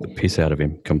 just took the piss out of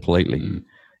him completely.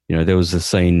 You know, there was a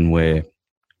scene where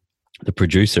the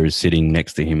producer is sitting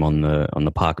next to him on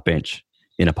the park bench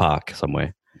in a park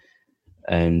somewhere,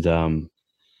 and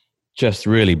just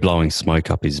really blowing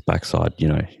smoke up his backside. You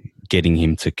know, getting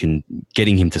him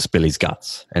to spill his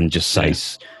guts and just say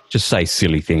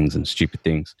silly things and stupid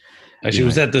things. Actually,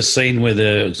 was that the scene where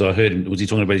because I heard, was he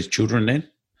talking about his children then?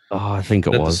 Oh, I think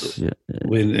it was.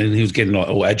 And he was getting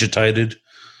all agitated,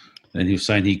 and he was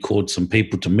saying he called some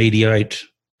people to mediate.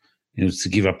 You know, to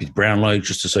give up his Brownlow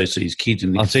just to say to his kids,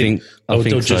 and I think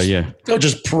so. Yeah, they're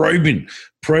just probing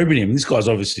him. This guy's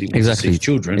obviously his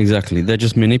children. Exactly, they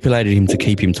just manipulated him to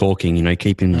keep him talking. You know,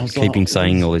 keep him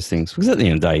saying all these things, because at the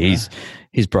end of the day,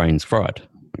 his brain's fried.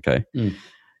 Okay,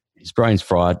 his brain's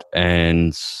fried,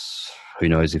 and who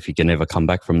knows if he can ever come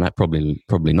back from that? Probably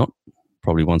not.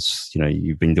 Probably once, you know,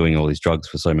 you've been doing all these drugs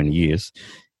for so many years,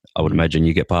 I would imagine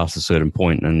you get past a certain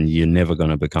point and you're never going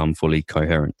to become fully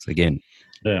coherent again.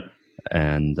 Yeah.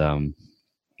 And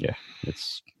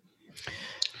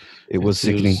it was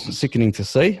sickening to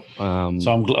see. So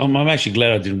I'm actually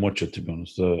glad I didn't watch it, to be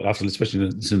honest. After, especially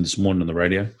listening this morning on the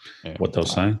radio, what they were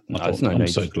saying. I'm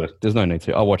so glad. There's no need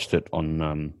to. I watched it on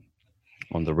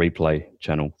the replay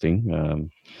channel thing.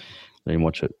 I didn't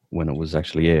watch it when it was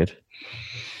actually aired.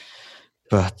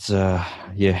 But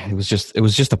it was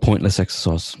just a pointless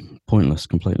exercise. Pointless,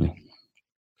 completely.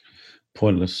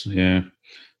 Pointless, yeah.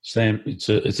 Sam, it's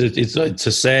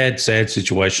a sad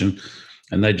situation,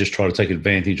 and they just try to take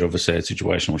advantage of a sad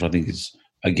situation, which I think is,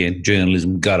 again,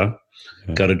 journalism gutter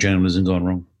journalism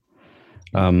gone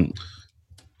wrong.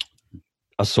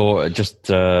 I saw just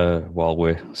while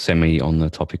we're semi on the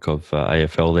topic of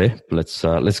AFL there,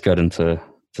 let's get into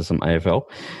some AFL.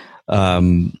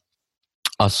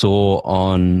 I saw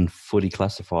on Footy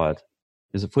Classified.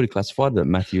 Is it Footy Classified that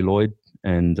Matthew Lloyd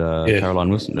and Caroline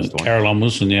Wilson? That's the one. Caroline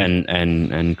Wilson, yeah.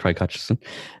 And Craig Hutchison.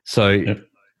 So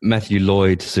Matthew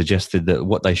Lloyd suggested that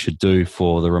what they should do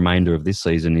for the remainder of this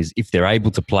season is, if they're able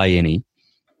to play any,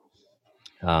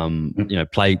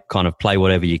 play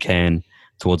whatever you can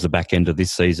towards the back end of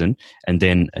this season, and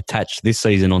then attach this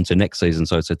season onto next season.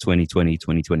 So it's a 2020,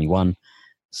 2021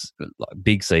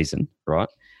 big season, right?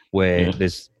 Where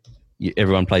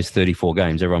everyone plays 34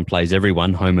 games. Everyone plays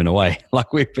everyone home and away,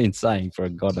 like we've been saying for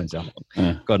God knows how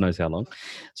long. God knows how long.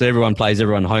 So everyone plays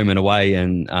everyone home and away,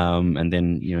 and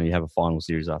then, you know, you have a final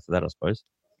series after that, I suppose.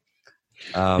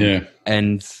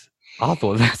 And I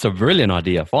thought that's a brilliant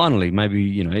idea. Finally, maybe,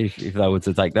 you know, if they were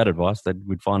to take that advice, they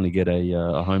would finally get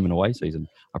a home and away season,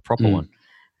 a proper one.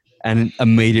 And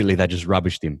immediately they just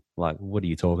rubbished him. Like, what are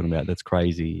you talking about? That's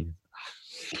crazy.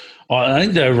 I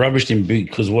think they rubbished him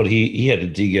because what he had to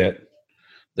dig at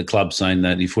the club, saying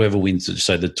that if whoever wins,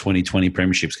 say the 2020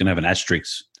 premiership's going to have an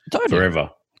asterisk forever.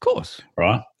 Of course,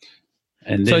 right?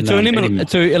 And so then,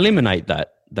 to eliminate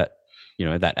that you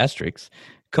know, that asterisk,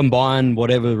 combine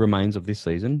whatever remains of this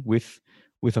season with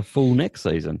a full next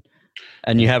season,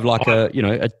 and you have like a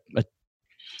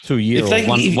 2 year or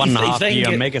one and a half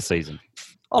year mega season.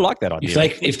 I like that idea.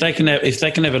 If they can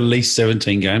have at least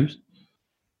 17 games,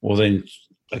 well then,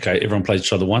 okay, everyone plays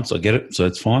each other once. I get it, so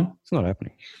it's fine. It's not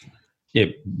happening. Yeah,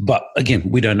 but again,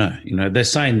 we don't know. You know, they're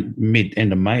saying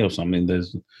end of May or something.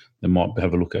 They might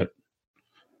have a look at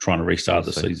trying to restart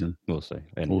the season. We'll see.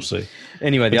 We'll see.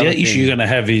 Anyway, the other issue you're going to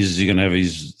have is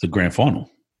the grand final,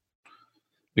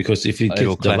 because if it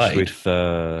gets delayed with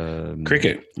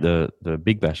cricket, the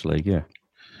Big Bash League, yeah.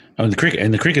 I mean,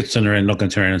 the cricket's not going to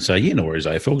turn around and say, no worries,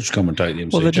 AFL, just commentate the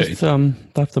MCG. Well,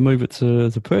 they have to move it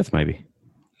to Perth, maybe.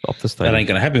 Off the stadium. That ain't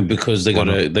going to happen because they got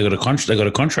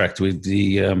a contract with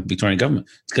the Victorian government.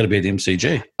 It's got to be at the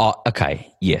MCG. Oh,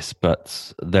 okay, yes,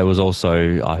 but there was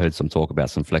also, I heard some talk about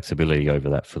some flexibility over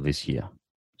that for this year.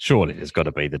 Surely there's got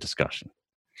to be the discussion.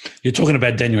 You're talking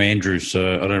about Daniel Andrews.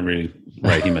 I don't really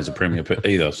rate him as a premier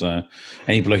either. So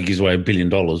any bloke who gives away $1 billion.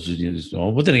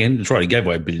 But then again, that's right, he gave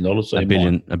away $1 billion. So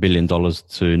 $1 billion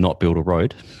to not build a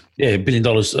road. Yeah, $1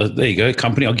 billion. There you go,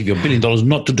 company. I'll give you $1 billion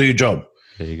not to do your job.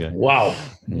 There you go. Wow.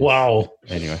 Yeah. Wow.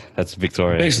 Anyway, that's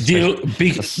Victoria. Best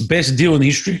deal in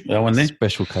history, that one there.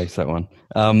 Special case, that one.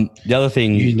 The other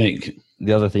thing, unique.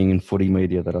 The other thing in footy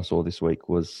media that I saw this week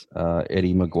was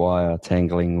Eddie Maguire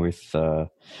tangling with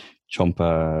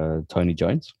Chomper Tony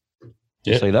Jones.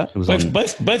 Did you see that? It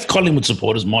was both Collingwood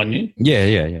supporters, mind you.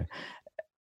 Yeah.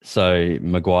 So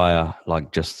Maguire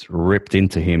just ripped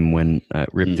into him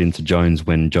into Jones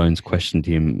when Jones questioned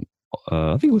him.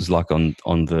 I think it was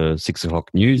on the 6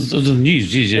 o'clock news. It was the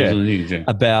news, the news, yeah.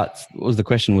 The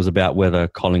question was about whether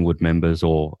Collingwood members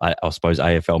or I suppose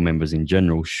AFL members in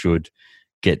general should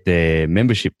get their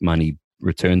membership money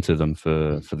returned to them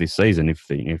for this season if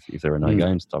there are no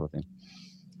games type of thing.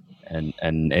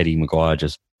 And Eddie Maguire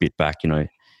just bit back,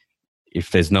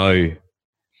 if there's no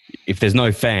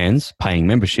fans paying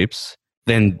memberships,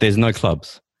 then there's no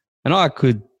clubs. And I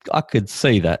could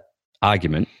see that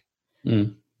argument.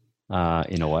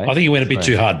 In a way. I think he went a bit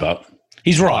too hard, but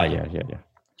he's right. Yeah.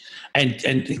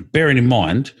 And bearing in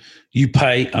mind, you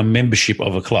pay a membership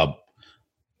of a club.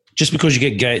 Just because you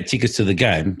get tickets to the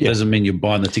game doesn't mean you're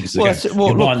buying the tickets to the game.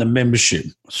 You're buying the membership.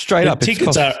 Straight up.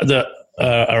 Tickets are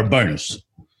a bonus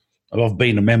of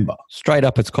being a member. Straight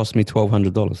up, it's cost me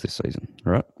 $1,200 this season,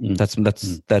 right? That's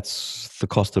the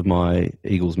cost of my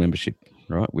Eagles membership,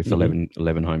 right, with 11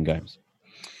 home games.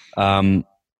 I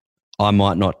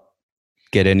might not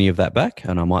get any of that back,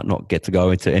 and I might not get to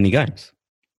go into any games.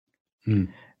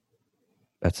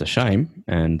 That's a shame,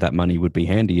 and that money would be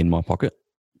handy in my pocket,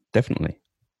 definitely.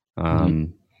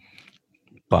 But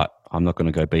I'm not going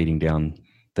to go beating down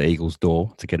the Eagles'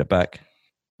 door to get it back.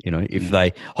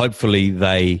 If hopefully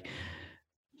they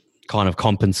kind of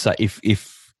compensate.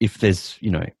 If there's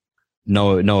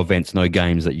no events, no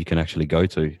games that you can actually go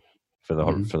to for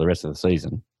the rest of the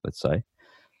season, let's say.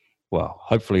 Well,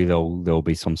 hopefully there'll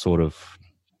be some sort of,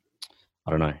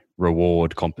 I don't know,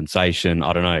 reward, compensation,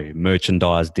 I don't know,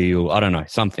 merchandise deal, I don't know,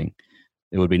 something.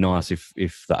 It would be nice if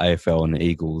the AFL and the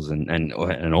Eagles and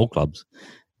all clubs,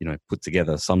 put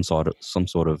together some sort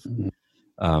of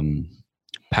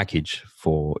package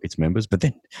for its members. But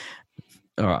then,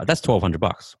 all right, that's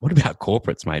 $1,200. What about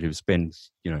corporates, mate, who spend,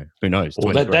 who knows,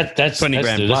 20 that's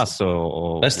grand plus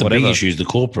or that's the whatever. big issue is the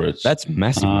corporates. That's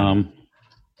massive money.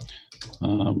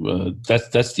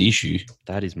 That's the issue.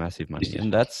 That is massive money,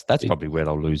 and that's probably where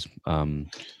they'll lose.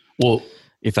 Well,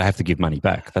 if they have to give money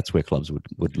back, that's where clubs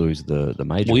would lose the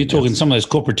major. Well, you're talking some of those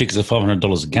corporate tickets are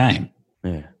 $500 a game.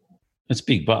 Yeah, that's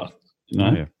big buck.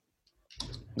 Yeah.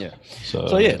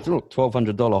 So yeah, look,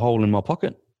 $1,200 hole in my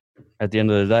pocket. At the end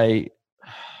of the day,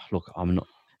 look, I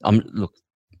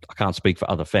can't speak for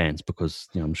other fans because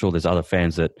I'm sure there's other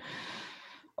fans that,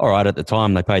 all right, at the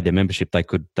time they paid their membership, they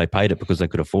paid it because they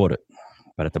could afford it.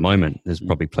 But at the moment, there's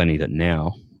probably plenty that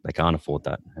now they can't afford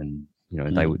that, and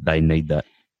they need that.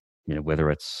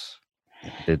 Whether it's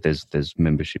there's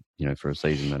membership, for a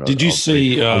season that did you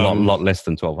see a lot less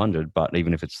than 1,200, but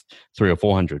even if it's 300 or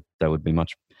 400, that would be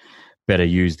much better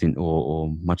used in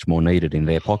or much more needed in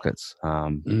their pockets.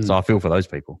 So I feel for those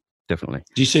people, definitely.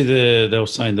 Do you see they were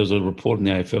saying there was a report in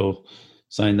the AFL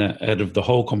saying that out of the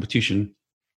whole competition,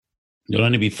 there'll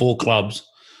only be 4 clubs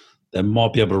that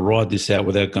might be able to ride this out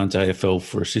without going to AFL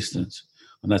for assistance,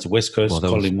 and that's West Coast,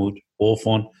 Collingwood,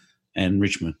 Hawthorn, and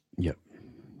Richmond. Yep.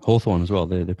 Hawthorn as well.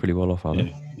 They're pretty well off, aren't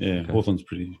they? Yeah. Okay. Hawthorn's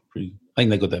pretty. I think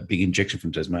they got that big injection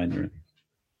from Tasmania.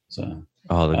 So.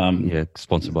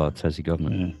 Sponsored by the Tassie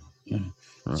government. Yeah.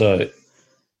 Right.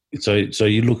 So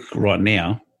you look right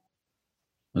now,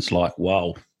 it's like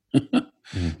wow.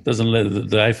 Doesn't let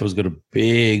the AFL's got a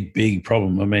big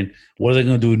problem. I mean, what are they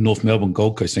going to do in North Melbourne,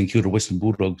 Gold Coast, and kill the Western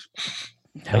Bulldogs?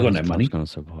 They got no money. Going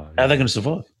to survive? How are they going to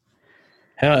survive?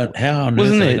 How on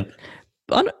Wasn't earth?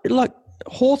 it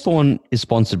Hawthorn is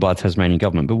sponsored by the Tasmanian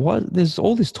government, but why? There's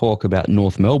all this talk about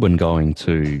North Melbourne going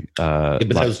to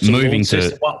moving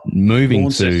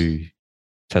to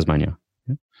Tasmania.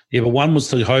 Yeah, but one was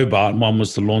to Hobart and one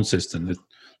was to Launceston.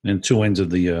 and two ends of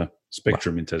the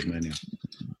spectrum in Tasmania.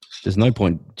 There's no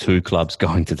point two clubs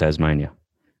going to Tasmania.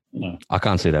 No. I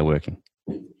can't see that working.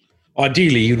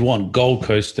 Ideally, you'd want Gold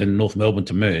Coast and North Melbourne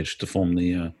to merge to form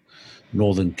the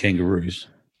Northern Kangaroos.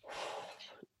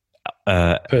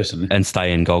 Personally. And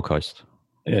stay in Gold Coast.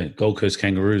 Yeah, Gold Coast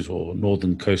Kangaroos or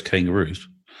Northern Coast Kangaroos.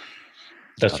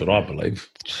 That's what I believe.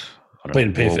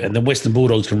 And then Western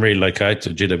Bulldogs can relocate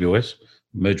to GWS,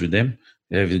 merge with them.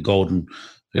 They have the Golden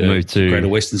move to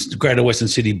Greater Western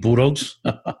City Bulldogs.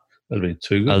 That'd be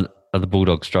too good. Are the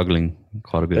Bulldogs struggling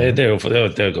quite a bit?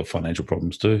 They've got financial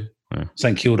problems too. Yeah.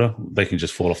 St Kilda, they can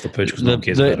just fall off the perch because no one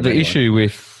cares about them. The issue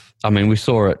with, we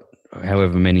saw it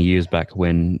however many years back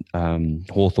when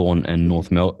Hawthorn and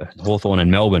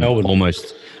Melbourne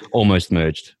almost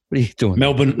merged. What are you doing?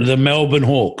 The Melbourne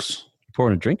Hawks.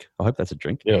 Pouring a drink? I hope that's a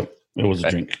drink. Yeah, it was a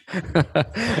drink.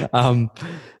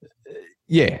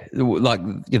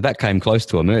 That came close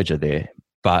to a merger there,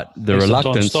 but the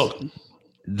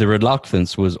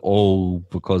reluctance was all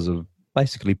because of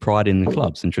basically pride in the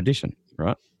clubs and tradition,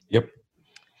 right? Yep.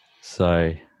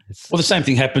 So the same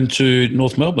thing happened to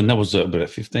North Melbourne. That was about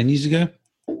 15 years ago.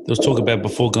 There was talk about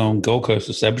before going Gold Coast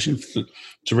establishing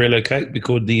to relocate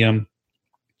because the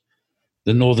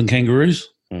Northern Kangaroos.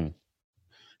 Mm.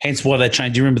 Hence why they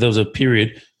changed. Do you remember there was a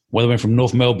period where they went from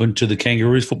North Melbourne to the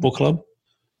Kangaroos Football Club?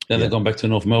 Then they've gone back to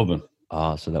North Melbourne.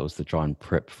 So that was to try and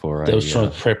prep for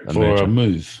a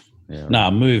move. Yeah, no,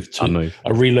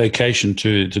 a relocation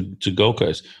to Gold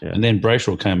Coast. Yeah. And then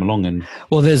Brayshaw came along and...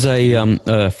 Well, there's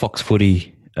a Fox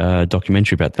Footy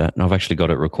documentary about that, and I've actually got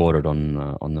it recorded on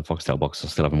the Foxtel box. I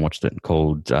still haven't watched it,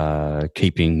 called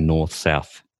Keeping North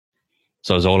South.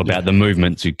 So it's all about the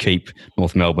movement to keep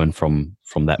North Melbourne from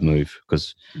that move,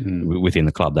 because within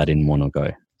the club they didn't want to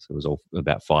go. So it was all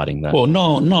about fighting that. Well,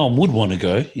 no one would want to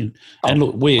go. And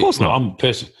look, I'm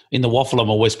in the Waffle. I'm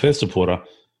a West Perth supporter,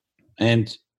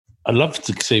 and I'd love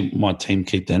to see my team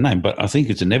keep their name, but I think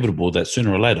it's inevitable that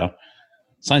sooner or later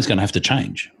something's going to have to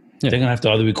change. Yeah. They're going to have to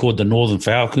either be called the Northern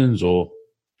Falcons or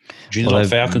Junior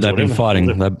Falcons. They've been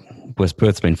fighting. West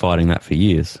Perth's been fighting that for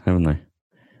years, haven't they?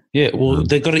 Yeah, well,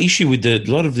 they've got an issue with a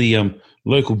lot of the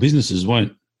local businesses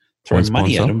won't throw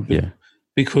money at them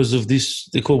because of this.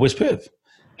 They're called West Perth.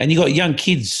 And you got young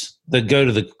kids that go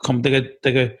to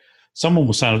they go, someone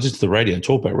was saying, I was just to the radio,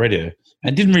 talk about radio,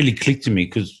 and it didn't really click to me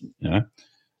because, and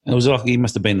it was like he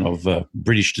must have been of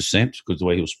British descent because the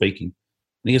way he was speaking.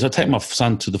 And he goes, I take my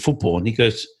son to the football. And he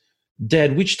goes,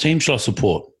 Dad, which team shall I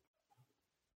support?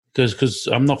 Because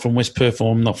I'm not from West Perth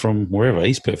or I'm not from wherever,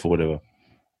 East Perth or whatever.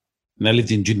 And they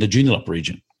lived in the Joondalup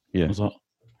region. Yeah. I was like,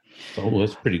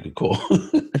 that's a pretty good call.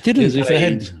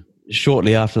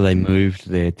 Shortly after they moved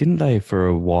there, didn't they, for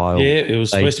a while? Yeah, it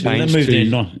was supposed to be. They moved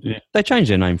in. They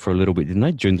changed their name for a little bit, didn't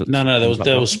they?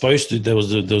 They were supposed to. There was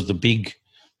the big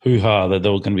hoo-ha that they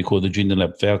were going to be called the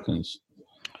Joondalup Falcons.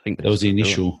 I think that was the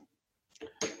initial.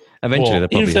 Eventually,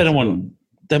 even if they don't want,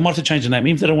 they might have to change the name.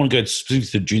 Even if they don't want to go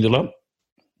specifically to Joondalup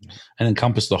and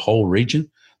encompass the whole region,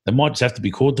 they might just have to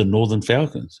be called the Northern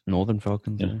Falcons. Northern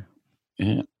Falcons,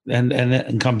 yeah. And that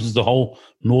encompasses the whole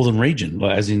northern region,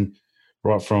 like as in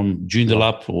right from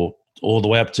Joondalup or all the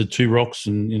way up to Two Rocks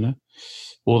and,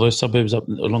 all those suburbs up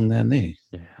along down there.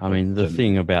 Yeah. I mean, the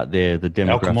thing about there, the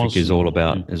demographic is all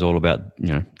about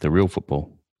the real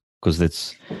football, because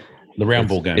it's the round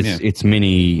ball game. It's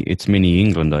mini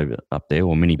England up there,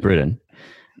 or mini Britain,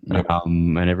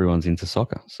 and everyone's into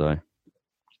soccer. So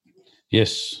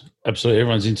yes, absolutely,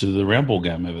 everyone's into the round ball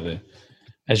game over there.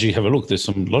 As you have a look, there's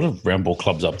a lot of round ball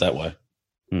clubs up that way.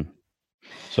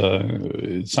 So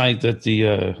it's saying that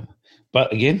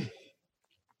but again,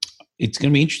 it's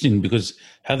going to be interesting because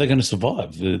how they're going to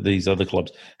survive, these other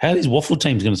clubs. How are these waffle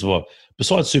teams going to survive?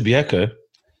 Besides Subiaco,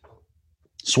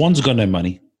 Swans got no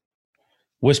money.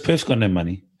 West Perth's got no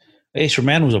money. East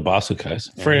Fremantle was a basket case.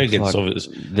 Freo gets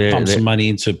pump some money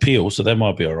into Peel, so they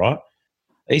might be all right.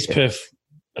 East Perth,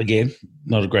 again,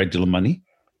 not a great deal of money.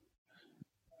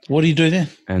 What do you do then?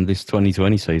 And this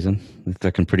 2020 season,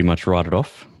 they can pretty much write it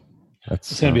off.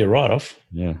 It's going to be a write-off.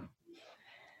 Yeah.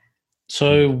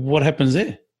 So what happens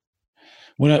there?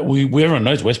 Everyone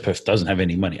knows West Perth doesn't have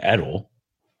any money at all.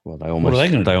 Well, they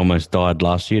almost died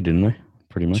last year, didn't they?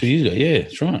 Pretty much. 2 years ago, yeah,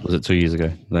 that's right. Was it 2 years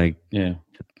ago? I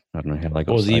don't know how they got saved.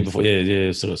 Or was the year before?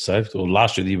 Yeah, sort of saved. Or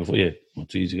last year, the year before, or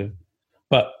 2 years ago.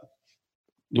 But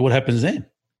what happens then?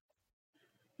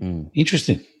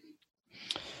 Interesting.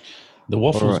 The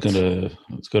Waffle's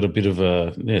it's got a bit of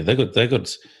a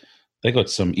they got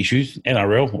some issues.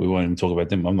 NRL, we won't even talk about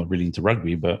them. I'm not really into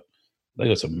rugby, but they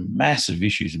got some massive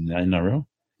issues in the NRL.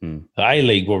 The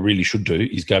A-League, what really should do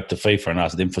is go up to FIFA and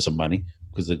ask them for some money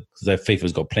because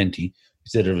FIFA's got plenty.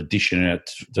 instead of dishing out,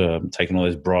 taking all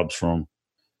those bribes from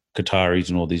Qataris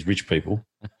and all these rich people,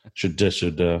 should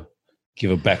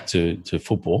give it back to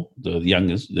football, the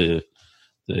youngest, the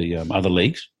other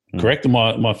leagues. Correct? Am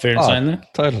I fair in saying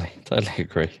that? Totally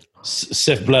agree.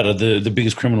 Sepp Blatter, the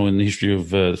biggest criminal in the history of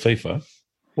FIFA.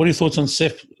 What are your thoughts on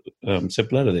Sepp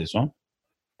Blatter there, Simon?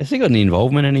 Has he got any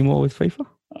involvement anymore with FIFA?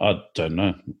 I don't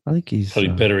know. I think he's probably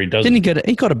better. He doesn't.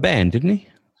 He got a ban, didn't he?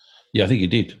 Yeah, I think he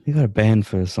did. He got a ban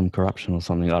for some corruption or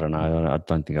something. I don't know. I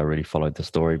don't think I really followed the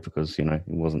story because it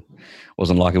wasn't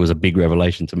like it was a big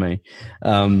revelation to me.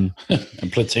 And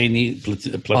Platini.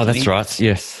 Oh, that's right.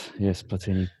 Yes,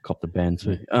 Platini copped the ban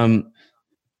too.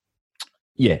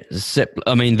 Yeah,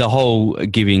 the whole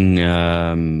giving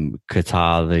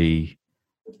Qatar the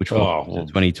which one?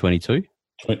 2022.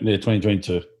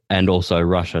 2022, and also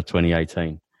Russia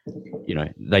 2018.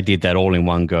 They did that all in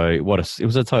one go. It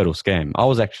was a total scam. I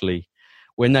was actually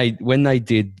when they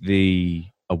did the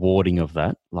awarding of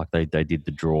that, like they did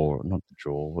the draw, not the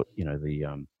draw,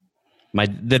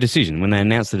 made the decision. When they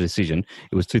announced the decision,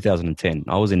 it was 2010.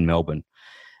 I was in Melbourne,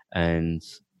 and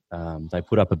they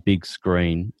put up a big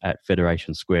screen at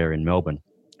Federation Square in Melbourne.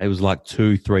 It was like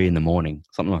 2-3 in the morning,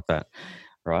 something like that,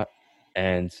 right?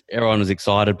 And everyone was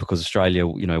excited because Australia,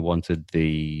 wanted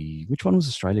which one was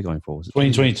Australia going for? Was it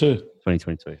 2022?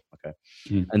 2022, okay.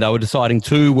 Mm. And they were deciding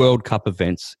 2 World Cup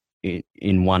events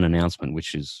in one announcement,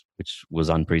 which was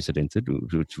unprecedented,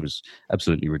 which was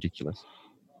absolutely ridiculous.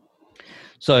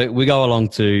 So we go along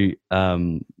to,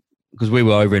 because we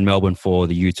were over in Melbourne for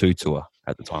the U2 tour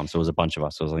at the time. So it was a bunch of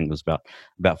us. So I think it was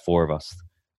about 4 of us.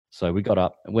 So we got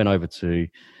up and went over to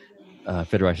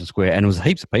Federation Square, and there was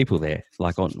heaps of people there,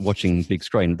 like watching big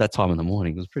screen at that time in the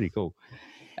morning. It was pretty cool.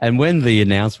 And when the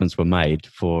announcements were made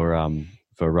for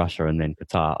Russia and then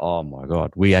Qatar, oh my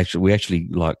God, we actually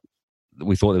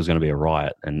we thought there was going to be a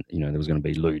riot, and there was going to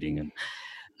be looting, and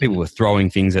people were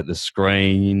throwing things at the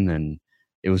screen, and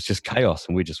it was just chaos.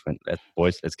 And we just went,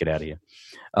 boys, let's get out of here,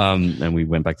 and we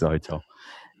went back to the hotel.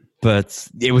 But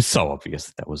it was so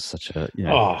obvious that was such a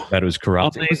that it was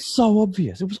corrupt. It was so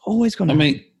obvious. It was always going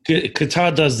to.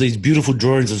 Qatar does these beautiful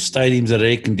drawings of stadiums that are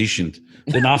air conditioned.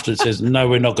 Then after it says, no,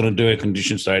 we're not going to do air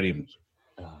conditioned stadiums.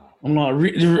 I'm like,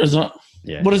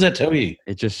 what does that tell you?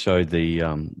 It just showed the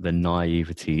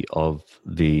naivety of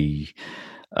the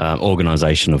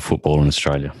organisation of football in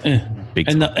Australia. Yeah.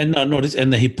 And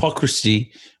the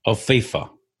hypocrisy of FIFA.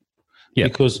 Yeah.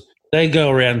 Because they go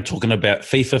around talking about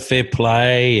FIFA fair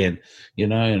play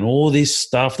and all this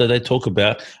stuff that they talk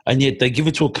about, and yet they give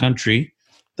it to a country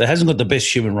that hasn't got the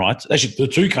best human rights. Actually, the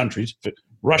 2 countries,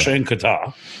 Russia and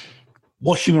Qatar.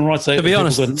 What human rights? To be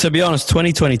honest,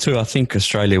 2022, I think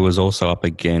Australia was also up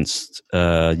against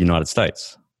United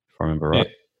States, if I remember right.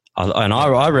 Yeah.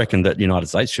 I reckon that the United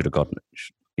States should have gotten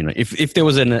it. If there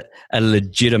was a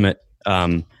legitimate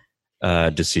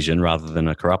decision rather than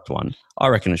a corrupt one, I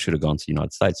reckon it should have gone to the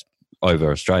United States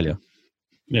over Australia.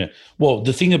 Yeah. Well,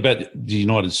 the thing about the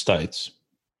United States,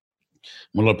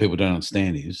 what a lot of people don't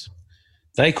understand is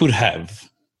they could have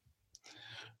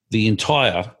the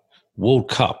entire World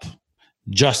Cup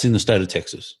just in the state of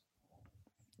Texas.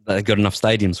 They've got enough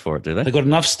stadiums for it, do they? They've got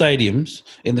enough stadiums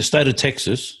in the state of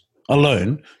Texas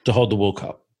alone to hold the World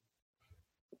Cup.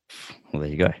 Well, there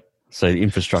you go. So the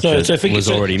infrastructure was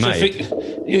already made.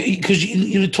 Because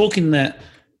you're talking that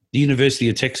the University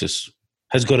of Texas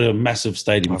has got a massive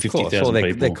stadium of 50,000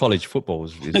 people. Their college football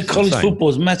is football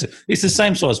is massive. It's the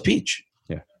same size pitch.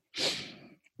 Yeah.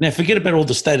 Now, forget about all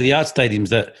the state-of-the-art stadiums.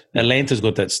 That Atlanta's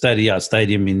got that state-of-the-art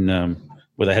stadium in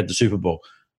where they had the Super Bowl.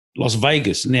 Las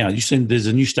Vegas. Now, you've seen there's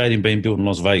a new stadium being built in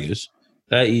Las Vegas.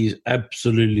 That is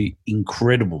absolutely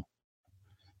incredible.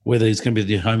 Whether it's going to be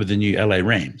the home of the new LA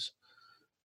Rams.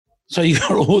 So you've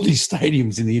got all these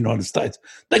stadiums in the United States.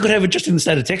 They could have it just in the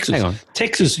state of Texas. Hang on.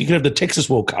 Texas, you could have the Texas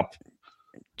World Cup.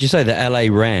 Did you say the LA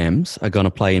Rams are going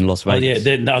to play in Las Vegas? Oh,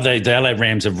 yeah. The LA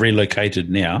Rams have relocated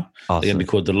now. They're going to be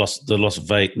called the Las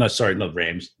Vegas. No, sorry, not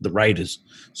Rams. The Raiders.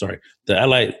 Sorry. The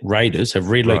LA Raiders have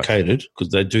relocated,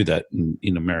 because they do that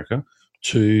in America,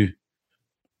 to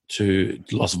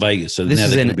Las Vegas. So this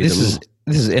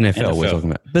is NFL we're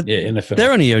talking about. But yeah, NFL.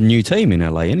 They're only a new team in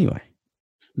LA anyway.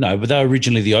 No, but they were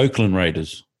originally the Oakland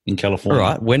Raiders in California. All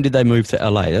right. When did they move to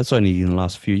LA? That's only in the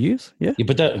last few years. Yeah. Yeah,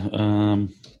 but that.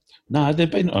 No, they've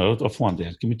been. I'll find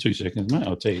out. Give me 2 seconds, mate.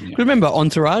 I'll tell you. Now. Remember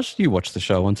Entourage? You watched the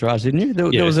show Entourage, didn't you?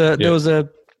 There was a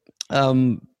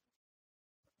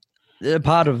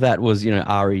part of that was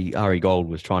Ari Gold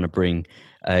was trying to bring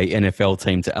a NFL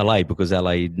team to LA because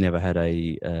LA never had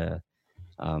an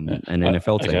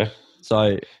NFL team. Okay.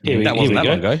 So that wasn't that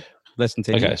long ago. Less than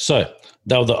 10 years. Okay, so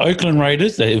they were the Oakland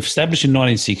Raiders. They were established in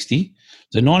 1960.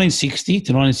 So 1960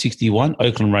 to 1961,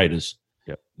 Oakland Raiders.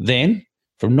 Yep. Then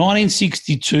from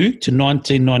 1962 to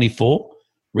 1994,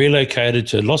 relocated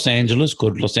to Los Angeles,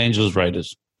 called Los Angeles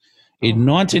Raiders. In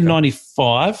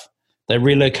 1995, they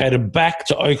relocated back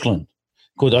to Oakland,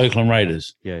 called the Oakland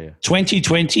Raiders.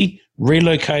 2020,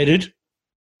 relocated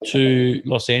to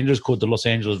Los Angeles, called the Los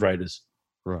Angeles Raiders.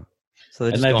 Right. So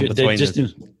they're just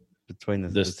between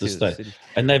the state. cities.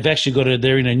 And they've actually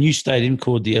they're in a new stadium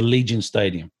called the Allegiant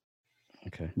Stadium.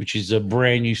 Okay. Which is a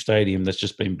brand new stadium that's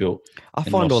just been built. I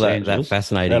find all that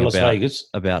fascinating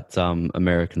about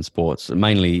American sports,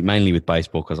 mainly with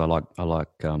baseball, because I like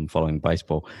following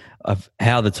baseball, of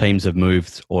how the teams have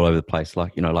moved all over the place.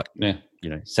 Like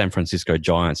San Francisco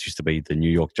Giants used to be the New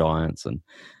York Giants, and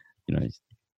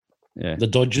the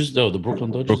Dodgers, the Brooklyn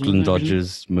Dodgers. Brooklyn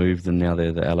Dodgers moved, and now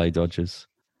they're the LA Dodgers.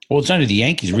 Well, it's only the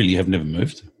Yankees really have never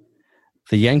moved.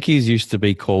 The Yankees used to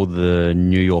be called the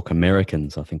New York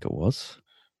Americans, I think it was.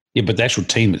 Yeah, but the actual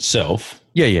team itself.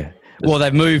 Yeah. Well,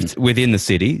 they've moved within the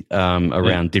city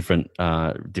around different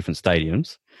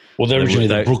stadiums. Well, they're originally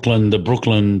the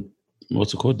Brooklyn.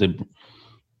 What's it called? The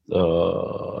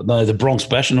Bronx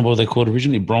Bastion. What they called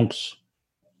originally, Bronx.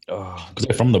 Because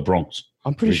they're from the Bronx.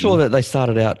 I'm pretty sure that they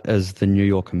started out as the New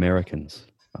York Americans.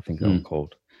 I think they were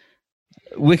called.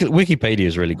 Wikipedia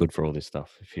is really good for all this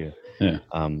stuff. If you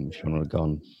want to go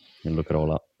on and look it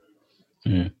all up.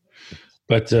 Yeah,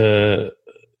 but then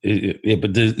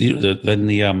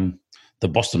the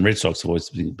Boston Red Sox have always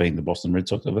been the Boston Red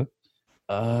Sox, have they?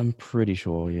 I'm pretty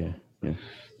sure. Yeah. I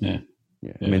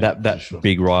mean that sure.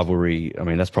 Big rivalry. I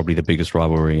mean that's probably the biggest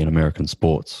rivalry in American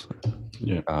sports.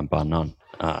 Bar none.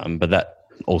 But that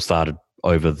all started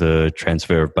over the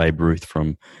transfer of Babe Ruth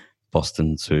from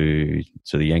Boston to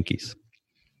the Yankees.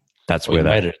 That's where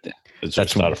that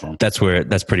started from. That's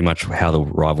pretty much how the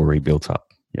rivalry built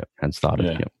up. Yep, and started.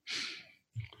 Yeah.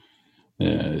 Yep.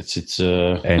 Yeah,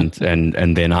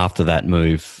 and then after that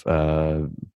move, the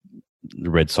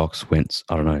Red Sox went,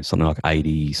 I don't know, something like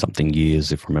 80 something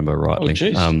years, if I remember rightly,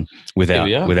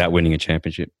 without winning a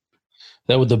championship.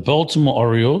 They were the Baltimore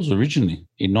Orioles originally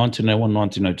in 1901,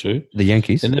 1902. The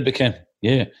Yankees. Then they became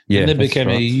Then they became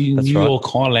the New York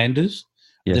Highlanders.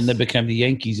 Yes. Then they became the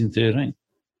Yankees in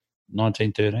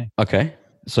 1913. Okay,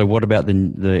 so what about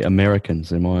the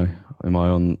Americans? Am I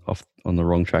on the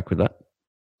wrong track with that?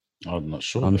 I'm not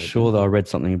sure. I'm sure that I read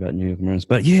something about New York Americans,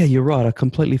 but yeah, you're right. I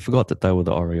completely forgot that they were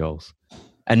the Orioles,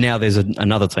 and now there's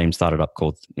another team started up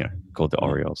called the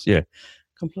Orioles. Yeah,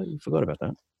 completely forgot about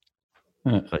that.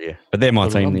 But they're my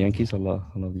team, the Yankees. I love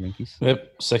the Yankees.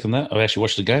 Yep, second that. I actually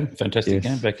watched the game. Fantastic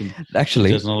game back in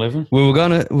 2011. We were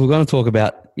gonna talk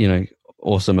about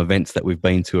awesome events that we've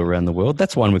been to around the world.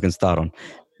 That's one we can start on.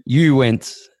 You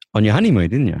went on your honeymoon,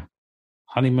 didn't you?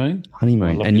 Honeymoon,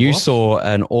 and you saw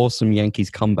an awesome Yankees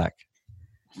comeback.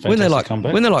 When they're like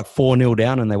 4-0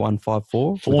 down and they won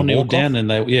 5-4. 4-0 down and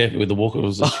with the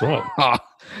walkovers. That's right.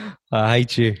 I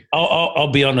hate you.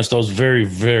 I'll be honest. I was very,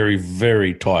 very,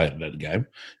 very tired of that game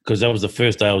because that was the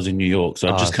first day I was in New York. So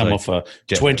I'd just come off a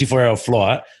 24-hour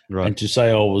flight, and to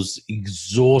say I was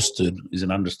exhausted is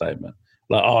an understatement.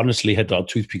 Like I honestly had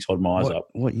toothpicks hold my eyes up.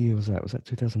 What year was that? Was that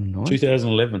 2009?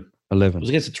 2011. 11. It was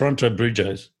against the Toronto Blue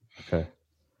Jays. Okay.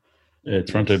 Yeah,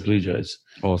 Toronto Blue Jays.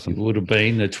 Awesome. It would have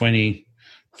been the 24th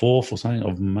or something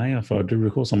of May, if I do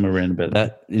recall, somewhere around about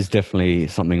that. That is definitely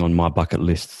something on my bucket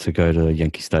list to go to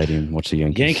Yankee Stadium, watch the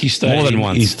Yankees. Yankee Stadium. More than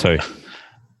once, too.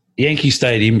 Yankee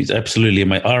Stadium is absolutely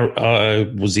amazing.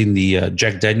 I was in the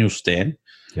Jack Daniels stand,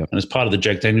 and as part of the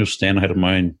Jack Daniels stand, I had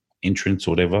my own entrance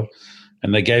or whatever,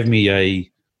 and they gave me a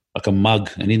mug,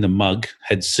 and in the mug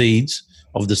had seeds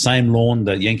of the same lawn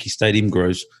that Yankee Stadium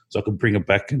grows, so I could bring it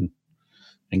back and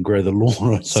grow the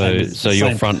lawn. So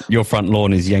your front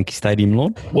lawn is Yankee Stadium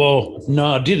lawn? Well,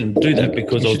 no, I didn't do that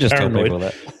because I was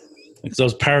paranoid. Because I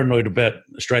was paranoid about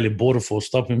Australian Border Force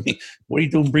stopping me. What are you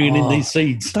doing bringing in these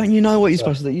seeds? Don't you know what you're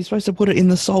supposed to do? You're supposed to put it in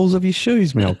the soles of your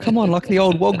shoes, Mel. Come on, like the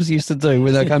old wogs used to do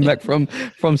when they came back from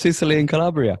Sicily and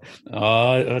Calabria.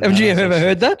 Haven't you ever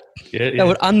heard that? Yeah. They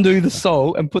would undo the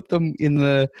sole and put them in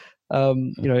the,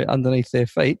 underneath their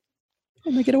feet,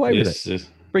 and they get away with it. Yes.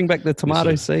 Bring back the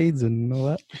tomato seeds and all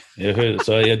that. Yeah, I heard it.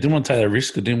 So I didn't want to take that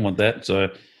risk. I didn't want that. So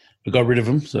I got rid of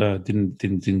them. So I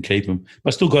didn't keep them.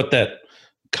 But I still got that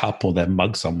cup or that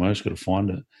mug somewhere. I just got to find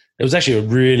it. It was actually a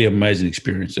really amazing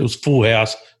experience. It was full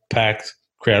house, packed,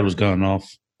 crowd was going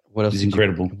off. What else? It was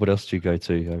incredible. What else did you go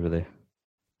to over there?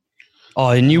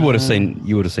 Oh, and you would have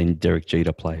seen Derek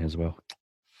Jeter play as well.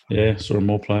 Yeah, saw him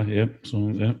all play. Yep.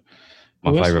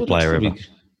 My favourite player ever.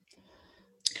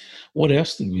 What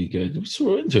else did we go? We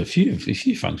saw into a few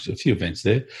functions, a few events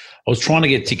there. I was trying to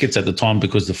get tickets at the time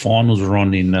because the finals were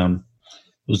on in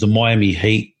was the Miami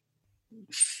Heat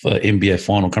for NBA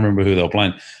final. I can't remember who they were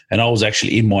playing. And I was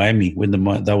actually in Miami when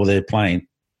they were there playing.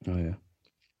 Oh, yeah.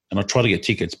 And I tried to get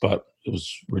tickets, but it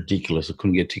was ridiculous. I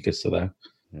couldn't get tickets to that.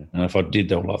 Yeah. And if I did,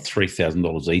 they were like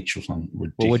 $3,000 each or something.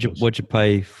 Ridiculous. Well, what'd you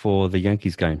pay for the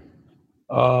Yankees game?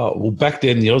 Well, back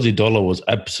then, the Aussie dollar was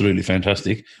absolutely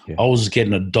fantastic. Yeah. I was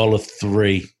getting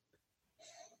 $1.03.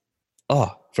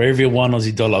 Oh. For every $1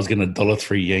 Aussie dollar, I was getting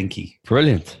 $1.03 Yankee.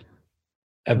 Brilliant.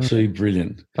 Absolutely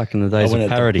brilliant. Back in the days of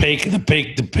parity. The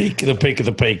peak of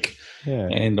the peak. Yeah.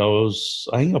 And I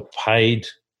think I paid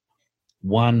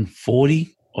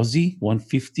 $140 Aussie,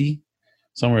 $150,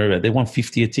 somewhere about there,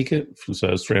 $150 a ticket. So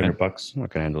it was $300. I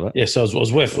can handle that. Yeah, so it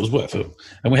was worth it.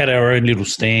 And we had our own little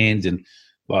stand, and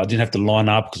I didn't have to line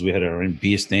up because we had our own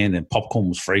beer stand, and popcorn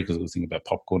was free because I was thinking about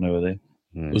popcorn over there.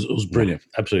 It was brilliant.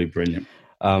 Absolutely brilliant.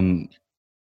 All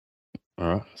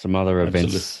right. Some other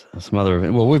events.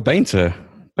 Well, we've been to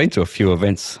a few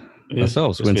events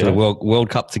ourselves. Yes, went to the World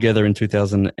Cup together in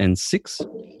 2006.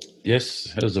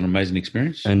 Yes, that was an amazing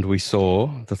experience. And we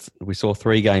saw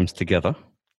 3 games together.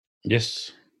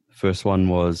 Yes. First one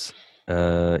was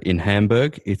in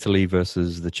Hamburg, Italy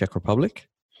versus the Czech Republic.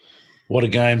 What a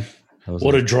game!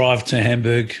 What a drive to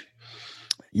Hamburg.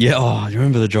 Yeah. Oh, you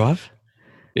remember the drive?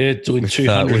 Yeah, doing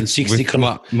 260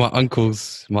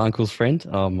 kilometers. My uncle's friend.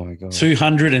 Oh my god!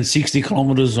 260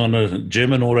 kilometers on a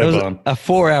German autobahn. A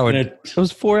 4-hour. It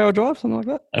was a 4-hour drive, something like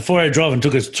that. A 4-hour drive, and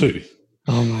took us 2.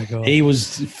 Oh my god! He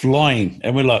was flying,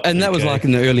 and we're like, and that was like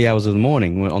in the early hours of the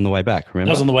morning on the way back. Remember?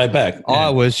 That was on the way back. Yeah. I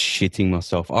was shitting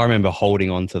myself. I remember holding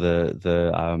on to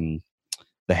the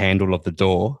handle of the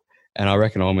door. And I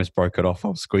reckon I almost broke it off. I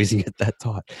was squeezing it that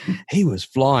tight. He was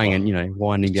flying and,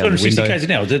 winding down the window.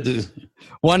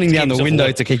 Winding down the window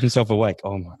to keep himself awake.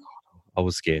 Oh, my God. I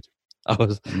was scared.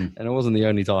 And it wasn't the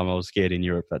only time I was scared in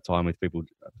Europe that time with people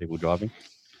driving.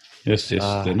 Yes. They're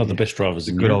not the best drivers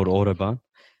in Europe. Good old Autobahn.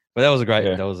 But that was a great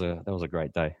that was a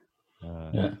great day.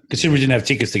 Considering we didn't have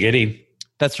tickets to get in.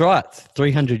 That's right.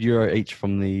 €300 each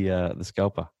from the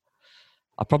scalper.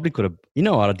 I probably could have,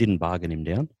 I didn't bargain him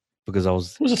down. Because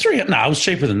was it 300? No, it was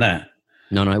cheaper than that.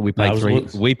 No, we paid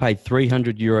we paid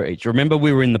 €300 each. Remember,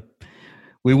 we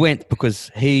went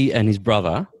because he and his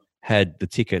brother had the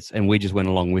tickets, and we just went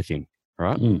along with him,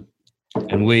 right? Mm.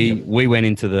 And we went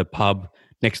into the pub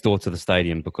next door to the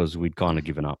stadium because we'd kind of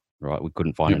given up, right? We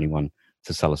couldn't find anyone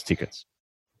to sell us tickets.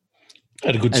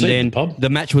 Had a good seat in the pub.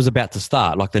 The match was about to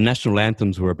start, like the national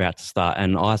anthems were about to start,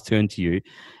 and I turned to you,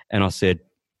 and I said,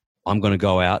 I'm going to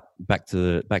go out back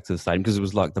to the stadium because it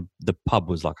was like the pub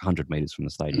was like 100 meters from the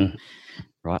stadium,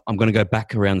 right? I'm going to go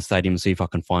back around the stadium and see if I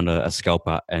can find a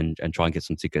scalper and try and get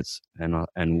some tickets.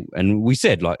 And we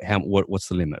said like, what's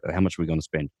the limit? How much are we going to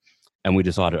spend? And we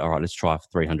decided, all right, let's try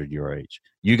for €300 each.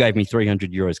 You gave me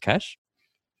 €300 cash,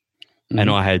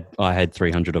 and I had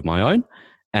 300 of my own,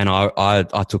 and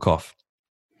I took off,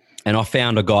 and I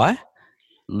found a guy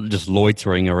just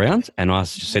loitering around, and I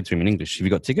just said to him in English, "Have you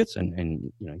got tickets?" And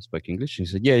he spoke English. He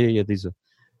said, "Yeah, these are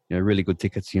really good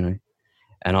tickets, And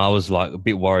I was like a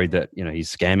bit worried that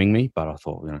he's scamming me, but I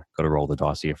thought got to roll the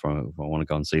dice here if I want to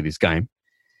go and see this game.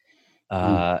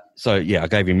 So I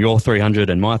gave him your 300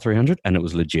 and my 300, and it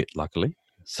was legit, luckily.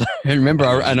 So remember,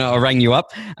 I rang you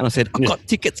up and I said, "I've got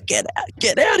tickets. Get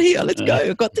out here. Let's go.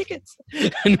 I've got tickets."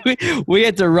 And we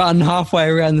had to run halfway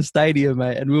around the stadium,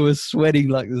 mate, and we were sweating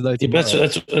like there's no tomorrow.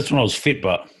 That's when I was fit,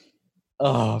 but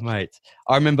oh, mate,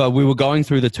 I remember we were going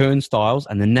through the turnstiles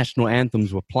and the national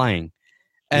anthems were playing,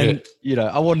 and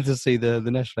I wanted to see the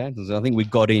national anthems. I think we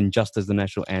got in just as the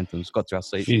national anthems got to our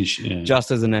seats,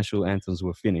 just as the national anthems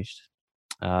were finished.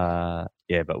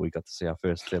 But we got to see our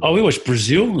first ever. Oh, we watched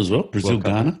Brazil as well.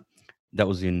 Ghana. That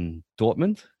was in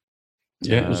Dortmund.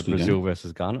 Yeah, it was Brazil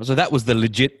versus Ghana. So that was the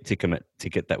legit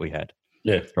ticket that we had.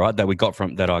 Yeah, right. That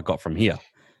I got from here.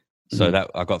 So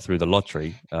that I got through the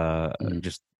lottery.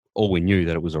 Just all we knew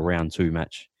that it was a round 2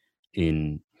 match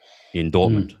in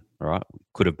Dortmund. Right,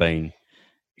 could have been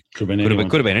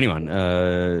anyone.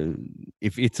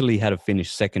 If Italy had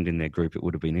finished second in their group, it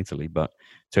would have been Italy, but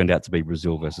turned out to be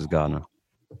Brazil versus Ghana.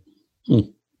 All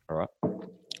right.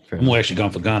 I'm actually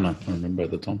going for Ghana, I remember at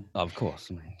the time. Of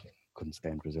course. Couldn't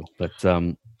stand Brazil. But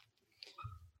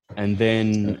and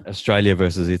then Australia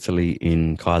versus Italy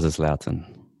in Kaiserslautern.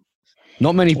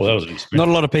 Not a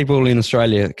lot of people in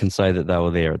Australia can say that they were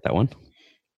there at that one.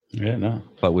 Yeah, no.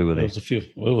 But we were there. There was a few.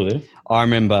 We were there. I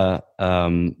remember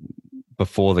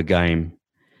before the game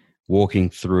walking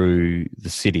through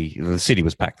the city. The city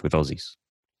was packed with Aussies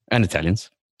and Italians.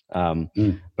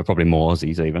 But probably more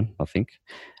Aussies even, I think.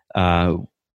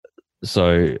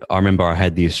 So I remember I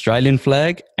had the Australian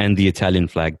flag and the Italian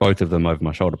flag, both of them over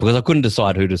my shoulder, because I couldn't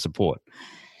decide who to support.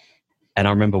 And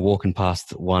I remember walking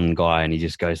past one guy and he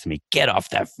just goes to me, "Get off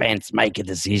that fence, make a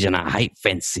decision. I hate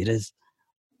fence sitters."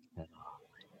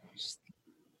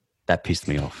 That pissed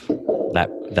me off.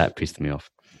 That pissed me off.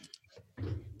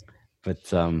 But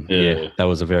that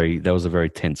was a very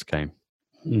tense game.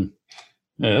 Mm.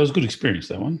 Yeah, that was a good experience,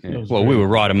 that one. Yeah. Well, we were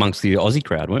right amongst the Aussie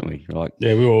crowd, weren't we? Like,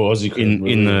 yeah, we were Aussie crowd.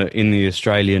 In the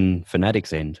Australian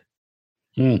fanatics end.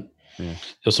 Mm. Yeah.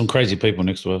 There's some crazy people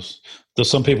next to us. There's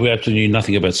some people who absolutely knew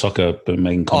nothing about soccer but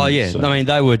making comments. Oh, yeah. So. I mean,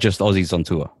 they were just Aussies on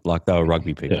tour. Like, they were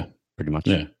rugby people, pretty much.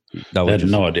 Yeah. They had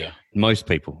no idea. Most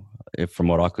people, from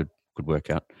what I could work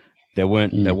out, they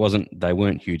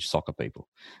weren't huge soccer people.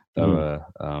 They were,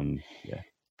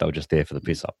 they were just there for the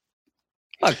piss up.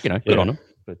 Like, good on them.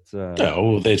 But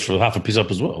they're for half a piss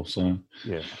up as well. So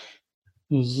yeah.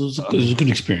 It was a good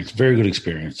experience, very good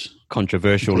experience.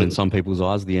 Controversial in some people's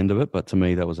eyes, the end of it, but to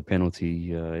me, that was a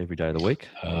penalty every day of the week.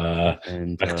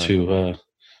 And back to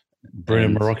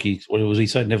Brendan Marocchi, what was he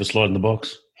saying? Never slide in the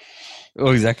box.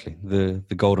 Oh, exactly. The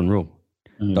golden rule.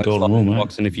 Golden rule, mate.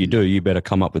 Box, and if you do, you better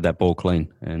come up with that ball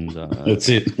clean. And that's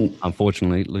it.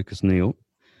 Unfortunately, Lucas Neal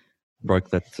broke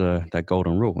that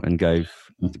golden rule and gave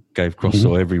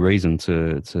Crosshaw every reason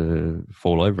to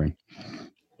fall over him.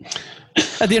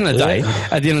 At the end of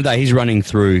the day, he's running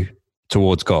through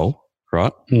towards goal,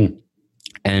 right?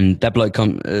 And that bloke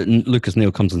Lucas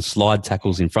Neal comes and slide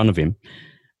tackles in front of him.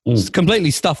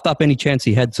 Completely stuffed up any chance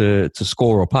he had to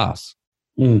score or pass.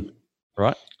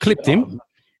 Right? Clipped him,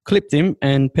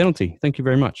 and penalty. Thank you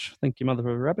very much. Thank you, mother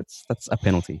of rabbits. That's a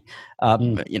penalty.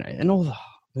 And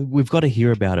we've got to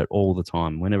hear about it all the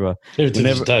time.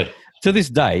 To this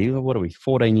day, what are we?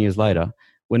 14 years later.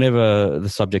 Whenever the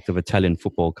subject of Italian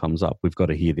football comes up, we've got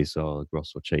to hear this,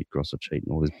 gross or cheat, and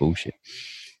all this bullshit.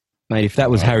 Mate, if that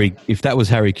was Harry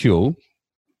Kewell,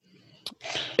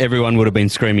 everyone would have been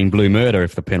screaming blue murder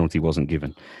if the penalty wasn't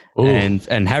given. Ooh.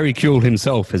 And Harry Kewell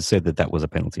himself has said that was a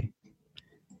penalty.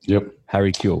 Yep.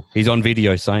 Harry Kewell. He's on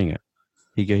video saying it.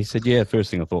 He said, the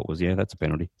first thing I thought was, that's a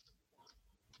penalty.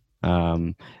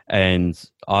 And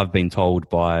I've been told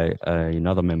by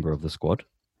another member of the squad,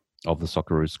 of the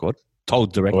Socceroos squad,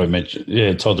 told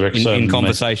directly. Told directly. In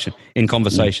conversation,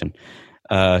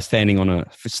 standing on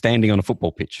a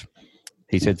football pitch.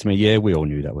 He said to me, we all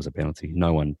knew that was a penalty.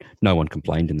 No one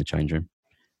complained in the change room.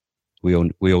 We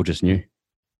all just knew.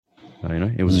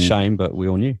 It was a shame, but we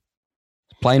all knew.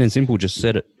 Plain and simple, just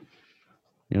said it.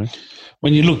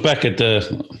 When you look back at that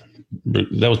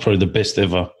was probably the best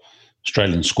ever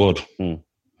Australian squad.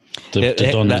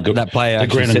 That player, the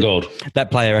green and gold.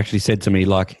 That player actually said to me,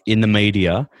 like, in the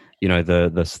media,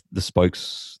 the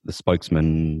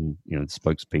spokesman, the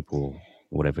spokespeople,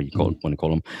 whatever you want to call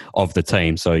them, of the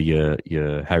team. So your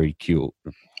Harry Kewell,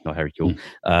 not Harry Kewell.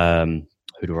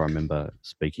 Who do I remember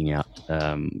speaking out?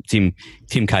 Tim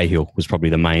Cahill was probably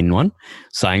the main one,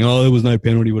 saying, there was no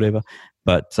penalty, whatever.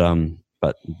 But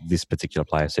this particular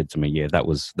player said to me, that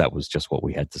was just what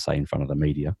we had to say in front of the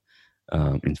media,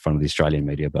 in front of the Australian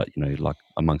media. But like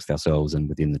amongst ourselves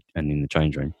and in the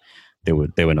change room, there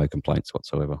were no complaints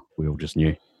whatsoever. We all just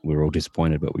knew. We were all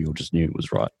disappointed, but we all just knew it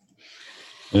was right.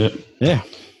 Yeah.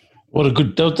 What a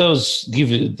good that was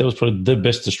probably the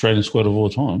best Australian squad of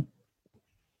all time.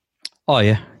 Oh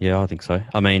yeah, I think so.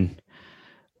 I mean,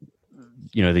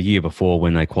 the year before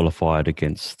when they qualified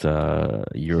against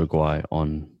Uruguay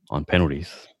on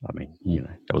penalties, I mean,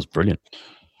 that was brilliant.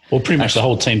 Well, pretty much the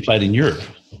whole team played in Europe.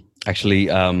 Actually,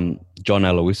 John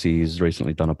Aloisi has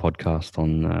recently done a podcast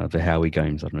on the Howie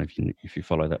games. I don't know if you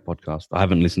follow that podcast. I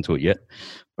haven't listened to it yet,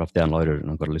 but I've downloaded it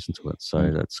and I've got to listen to it.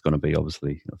 So that's going to be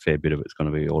obviously a fair bit of it's going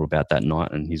to be all about that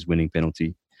night and his winning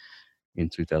penalty in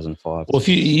 2005. Well, if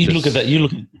you look at that, you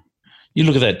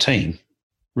look at that team.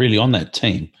 Really, on that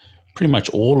team, pretty much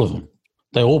all of them,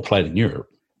 they all played in Europe.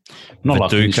 Not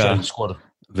like the Australian squad.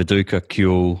 Viduka,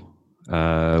 Kewell.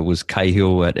 Was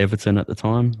Cahill at Everton at the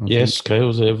time? Yes, Cahill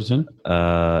was at Everton.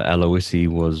 Aloisi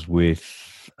was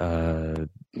with in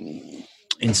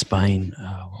Spain.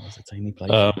 What was the team he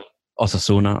played?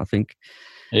 Osasuna, I think.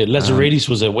 Yeah, Lazaridis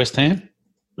was at West Ham.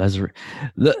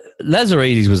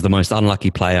 Lazaridis was the most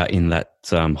unlucky player in that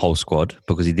whole squad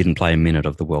because he didn't play a minute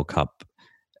of the World Cup,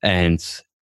 and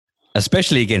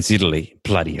especially against Italy,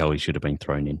 bloody hell, he should have been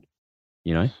thrown in.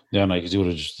 Yeah, no, because he would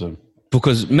have just.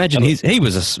 Because imagine he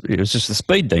was just a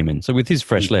speed demon. So with his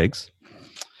fresh legs,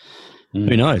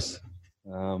 who knows?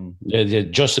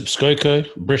 Josip Skoko,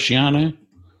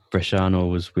 Bresciano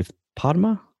was with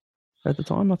Parma at the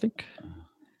time, I think.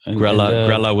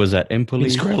 Grella was at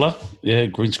Empoli. Green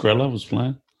Grella was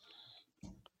playing.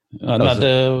 It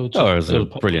was a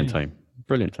brilliant team.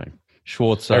 Brilliant team.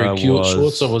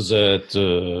 Schwarzer was at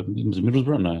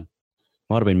Middlesbrough, no.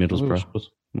 Might have been Middlesbrough.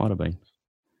 Might have been.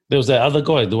 There was that other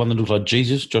guy, the one that looked like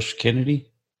Jesus, Josh Kennedy.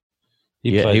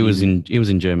 He was in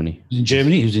Germany. In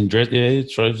Germany, he was in Dresden. Yeah,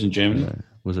 that's right. He was in Germany.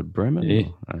 Was it Bremen? Yeah.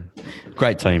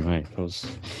 Great team, hey. It was.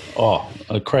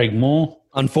 Craig Moore.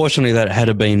 Unfortunately, that had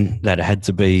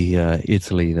to be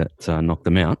Italy that knocked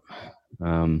them out.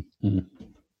 You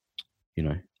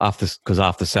know,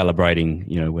 after celebrating,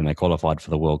 you know, when they qualified for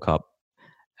the World Cup,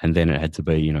 and then it had to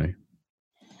be, you know,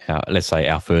 let's say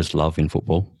our first love in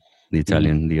football, the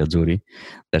Italian, the Azzurri,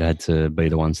 that had to be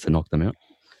the ones to knock them out.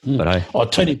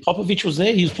 But Tony Popovic was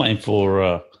there. He was playing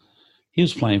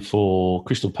for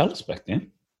Crystal Palace back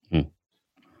then.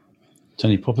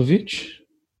 Tony Popovic,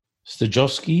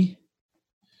 Stajowski.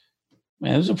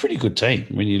 Man, it was a pretty good team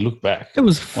when you look back. It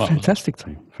was a fantastic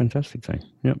team.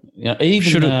 Yep. Yeah,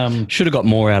 even should have got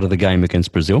more out of the game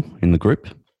against Brazil in the group.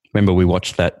 Remember, we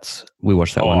watched that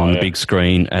one on the big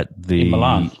screen in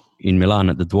Milan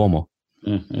at the Duomo,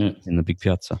 in the big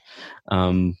piazza.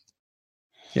 That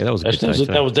was a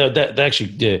good day. That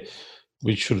actually, yeah,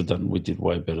 we should have done. We did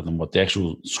way better than what the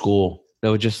actual score. They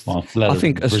were just. I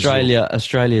think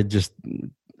Australia just,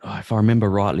 if I remember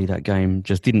rightly, that game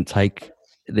just didn't take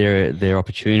their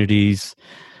opportunities.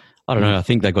 I don't know. I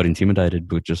think they got intimidated,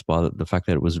 but just by the fact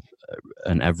that it was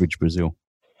an average Brazil.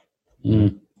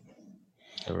 It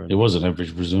was an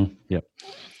average Brazil. Yep.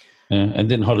 And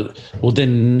then,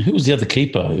 who was the other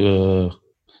keeper?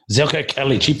 Zelko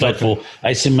Kalic. He played for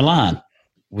AC Milan.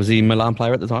 Was he a Milan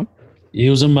player at the time? He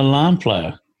was a Milan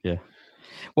player. Yeah.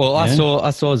 Well, I saw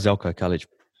Zelko Kalic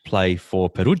play for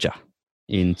Perugia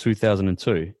in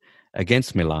 2002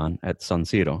 against Milan at San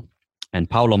Siro, and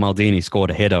Paolo Maldini scored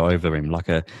a header over him.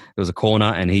 There was a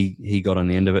corner, and he got on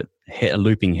the end of it, a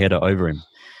looping header over him.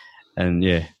 And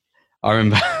yeah, I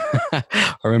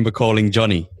remember calling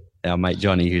Johnny, our mate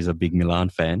Johnny, who's a big Milan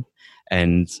fan,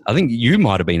 and I think you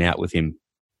might have been out with him.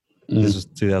 This was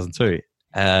 2002.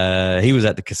 He was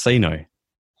at the casino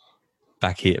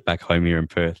back home here in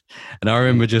Perth, and I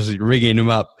remember just ringing him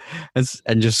up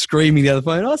and just screaming the other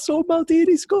phone, "I saw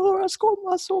Maldini score! I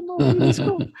saw Maldini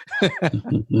score!"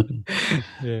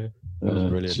 Yeah, that was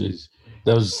brilliant. Geez.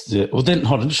 That was well. Then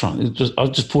hold on, I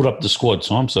just pulled up the squad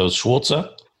time. So it was Schwarzer,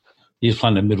 he was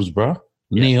playing at Middlesbrough.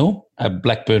 Yeah. Neil at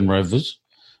Blackburn Rovers.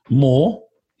 Moore,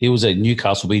 he was at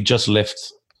Newcastle, but he just left.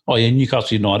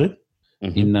 Newcastle United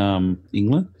in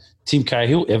England. Tim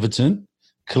Cahill, Everton.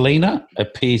 Kalina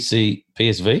at PSV.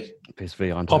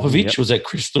 Popovic was at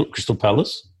Crystal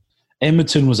Palace.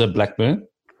 Emerton was at Blackburn.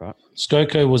 Right.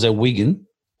 Skoko was at Wigan.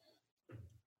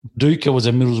 Duca was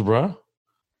at Middlesbrough.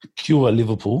 Q at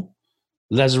Liverpool.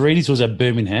 Lazaridis was at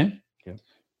Birmingham. Yeah.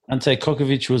 Ante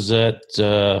Kokovic was at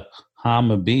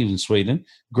Hammarby in Sweden.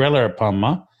 Greller at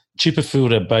Parma.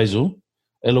 Chipperfield at Basel.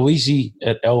 Eloisi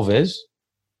at Alves.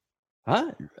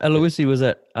 Huh? Eloisi was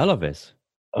at Alaves.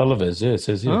 Alaves, yeah, it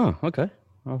says here. Oh, okay.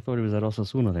 I thought he was at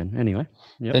Osasuna then. Anyway.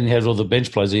 Yep. Then he had all the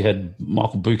bench players. He had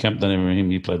Michael Bukamp, don't remember him.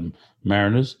 He played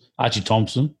Mariners. Archie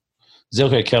Thompson.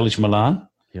 Zelko Kalic, Milan.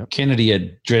 Yep. Kennedy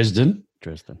at Dresden.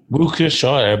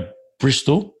 Wiltshire at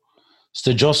Bristol.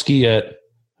 Stajowski at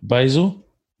Basel.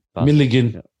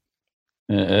 Milligan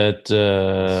at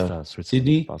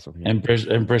Sydney. Basel, yeah. And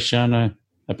Bresciano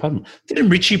at Padma. Didn't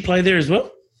Richie play there as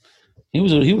well? He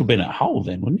would have been at Hull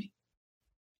then, wouldn't he?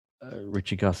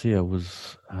 Richie Garcia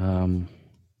was...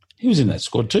 he was in that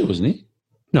squad too, wasn't he?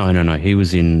 No. He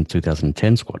was in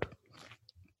 2010 squad.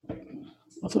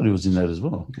 I thought he was in that as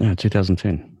well. No,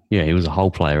 2010. Yeah, he was a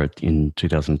whole player in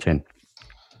 2010.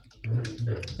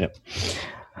 Yep.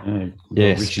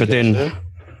 Yes, but then...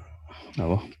 Oh,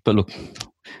 well, but look,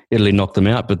 Italy knocked them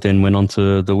out, but then went on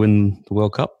to win the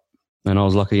World Cup. And I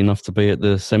was lucky enough to be at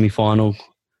the semi-final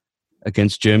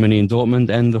against Germany in Dortmund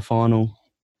and the final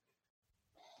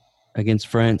against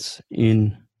France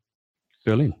in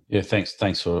Berlin. Yeah, thanks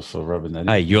for rubbing that in.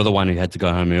 Hey, you're the one who had to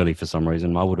go home early for some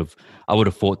reason. I would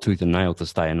have fought tooth and nail to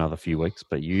stay another few weeks,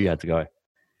 but you had to go.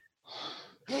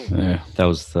 Yeah. That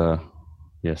was the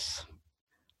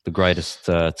greatest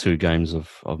 2 games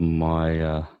of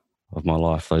my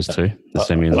life, those two, the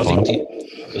semi and the final.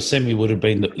 The semi would have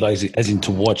been, as in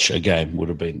to watch a game, would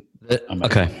have been amazing.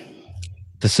 Okay.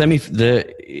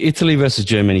 The Italy versus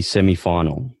Germany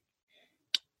semi-final,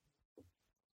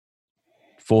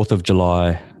 4th of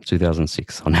July,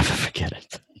 2006. I'll never forget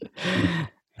it.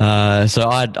 So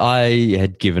I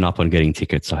had given up on getting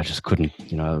tickets. I just couldn't,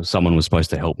 someone was supposed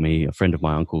to help me. A friend of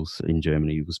my uncle's in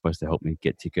Germany was supposed to help me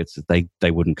get tickets.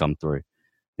 They wouldn't come through.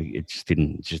 It just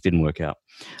didn't work out.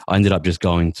 I ended up just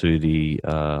going to the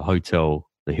hotel,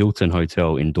 the Hilton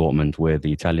Hotel in Dortmund, where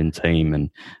the Italian team and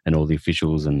all the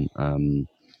officials and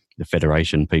the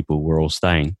federation people were all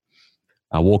staying.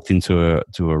 I walked into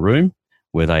a room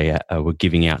where they were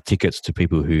giving out tickets to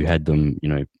people who had them,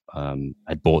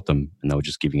 had bought them, and they were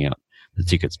just giving out the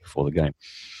tickets before the game.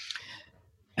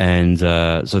 And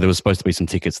so there was supposed to be some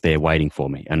tickets there waiting for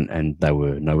me, and they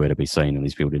were nowhere to be seen, and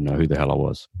these people didn't know who the hell I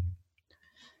was.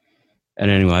 And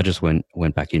anyway, I just went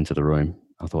back into the room.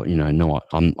 I thought, no, what?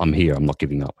 I'm here. I'm not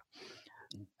giving up.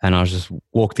 And I just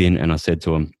walked in and I said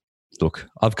to him, look,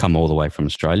 I've come all the way from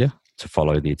Australia to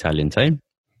follow the Italian team.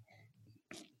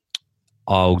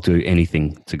 I'll do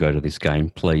anything to go to this game.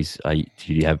 Please,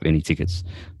 do you have any tickets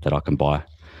that I can buy?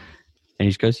 And he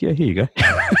just goes, yeah, here you go.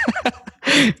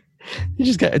 He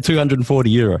just got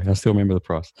 €240. I still remember the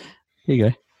price. Here you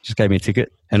go. Just gave me a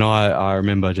ticket. And I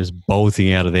remember just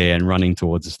bolting out of there and running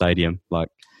towards the stadium. Like,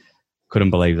 couldn't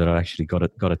believe that I actually got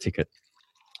a ticket.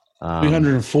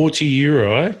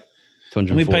 €240, eh?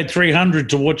 And we paid 300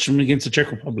 to watch them against the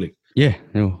Czech Republic. Yeah,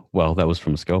 well, that was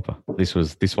from a scalper. This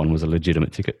one was a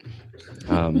legitimate ticket.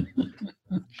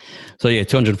 So yeah,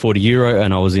 €240,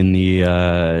 and I was in the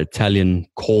Italian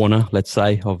corner, let's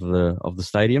say, of the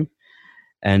stadium.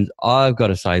 And I've got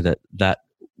to say that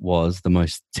was the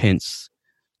most tense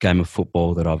game of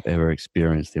football that I've ever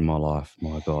experienced in my life.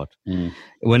 My God. Mm.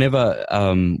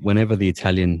 Whenever the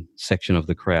Italian section of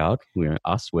the crowd, where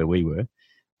we were,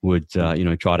 would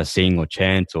try to sing or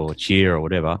chant or cheer or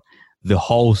whatever, the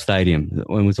whole stadium,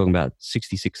 when we're talking about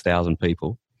 66,000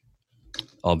 people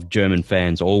of German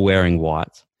fans all wearing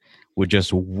white, would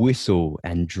just whistle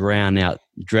and drown out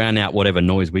whatever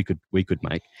noise we could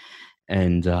make.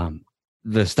 And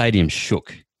the stadium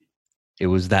shook. It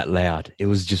was that loud. It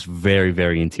was just very,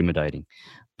 very intimidating.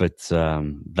 But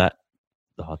the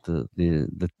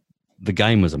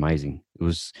game was amazing. It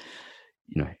was,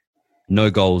 no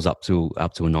goals up to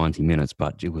 90 minutes,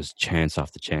 but it was chance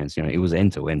after chance. It was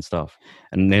end to end stuff.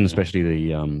 And then especially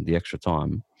the extra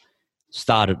time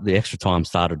started. The extra time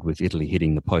started with Italy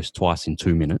hitting the post twice in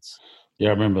 2 minutes. Yeah,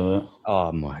 I remember that.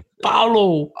 Oh my,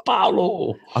 Paolo!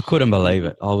 I couldn't believe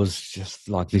it. I was just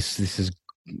like, this is,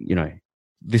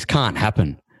 this can't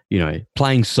happen.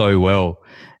 Playing so well,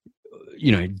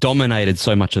 dominated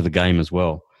so much of the game as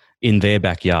well in their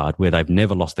backyard where they've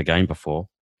never lost a game before,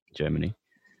 Germany.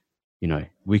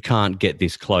 We can't get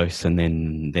this close and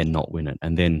then not win it.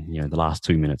 And then, the last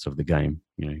 2 minutes of the game,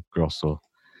 Grosso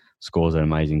scores an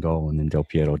amazing goal, and then Del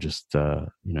Piero just,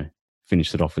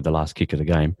 finished it off with the last kick of the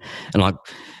game. And like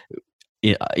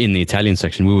in the Italian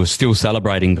section, we were still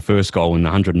celebrating the first goal in the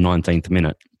 119th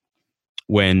minute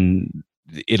when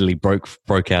Italy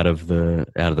broke out of the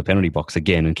penalty box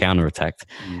again and counterattacked.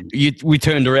 We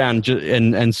turned around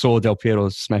and saw Del Piero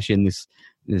smash in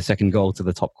the second goal to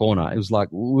the top corner. It was like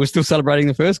we were still celebrating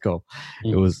the first goal.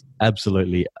 It was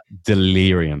absolutely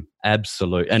delirium.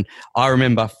 Absolute. And I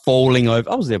remember falling over.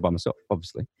 I was there by myself,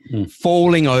 obviously.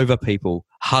 Falling over people,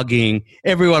 hugging.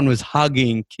 Everyone was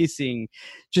hugging, kissing,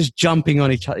 just jumping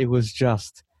on each other. It was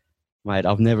just, mate,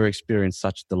 I've never experienced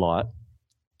such delight.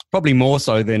 Probably more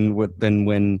so than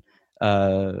when,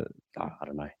 I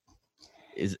don't know.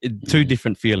 Two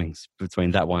different feelings between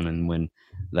that one and when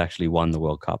they actually won the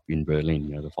World Cup in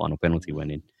Berlin. The final penalty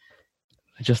went in.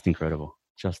 Just incredible.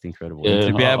 Yeah,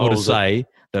 to be able to say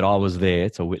that I was there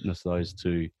to witness those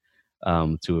two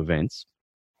events,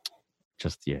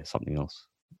 just something else.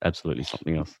 Absolutely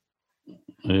something else.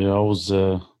 Yeah, I was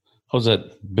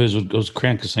at Burswood. It was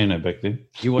Crown Casino back then.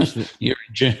 You watched it?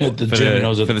 For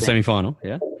the semi-final,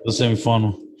 yeah? The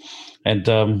semi-final. And,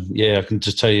 I can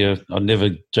just tell you,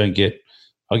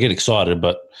 I get excited,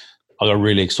 but I got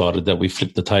really excited that we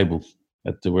flipped the table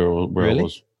at where I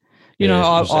was.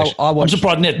 I watched. I'm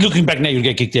surprised now, looking back now, you'll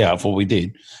get kicked out for what we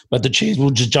did. But the cheers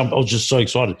will just jump. I was just so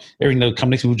excited. Everything that would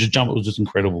come next to me would just jump. It was just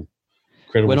incredible.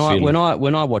 When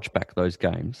I watch back those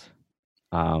games,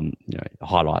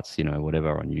 highlights,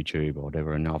 whatever on YouTube or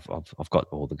whatever, and I've got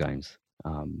all the games.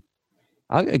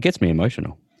 It gets me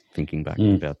emotional thinking back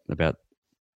about.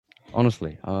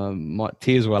 Honestly, my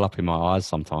tears well up in my eyes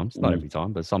sometimes. Not every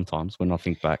time, but sometimes when I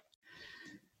think back.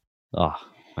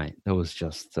 Mate, that was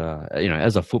just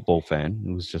as a football fan,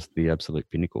 it was just the absolute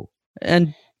pinnacle.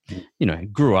 And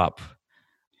grew up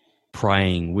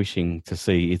praying, wishing to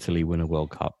see Italy win a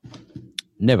World Cup.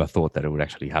 Never thought that it would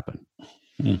actually happen.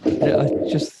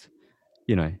 Just,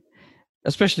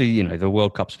 especially, the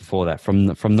World Cups before that, from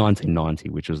 1990,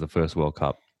 which was the first World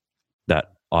Cup that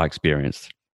I experienced.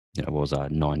 What was I,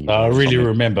 9 years old? I really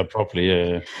remember properly,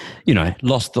 yeah.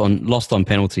 Lost on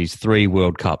penalties, 3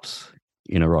 World Cups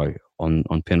in a row on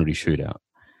penalty shootout.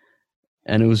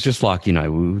 And it was just like, we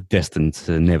were destined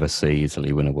to never see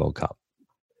Italy win a World Cup.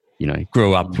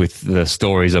 Grew up with the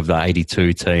stories of the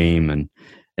 82 team and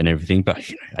everything, but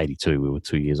 82, we were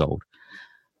 2 years old.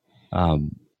 You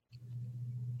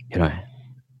know,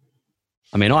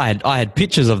 I mean, I had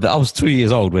pictures of I was 2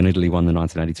 years old when Italy won the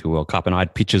 1982 World Cup, and I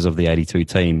had pictures of the '82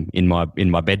 team in my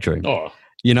bedroom. Oh,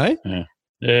 you know,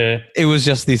 yeah. It was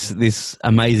just this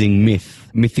amazing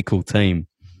mythical team,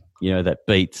 you know, that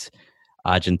beat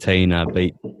Argentina,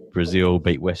 beat Brazil,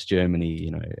 beat West Germany,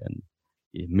 you know, and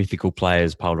mythical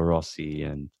players, Paolo Rossi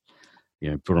and, you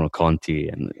know, Bruno Conti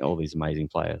and all these amazing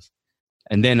players.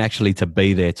 And then actually to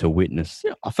be there to witness,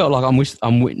 I felt like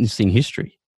I'm witnessing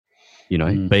history, you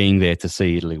know, being there to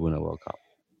see Italy win a World Cup.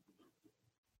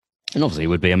 And obviously it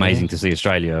would be amazing to see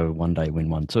Australia one day win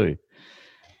one too.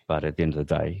 But at the end of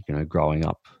the day, you know, growing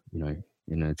up, you know,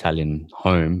 in an Italian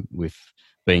home with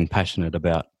being passionate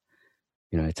about,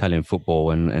 you know, Italian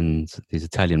football and these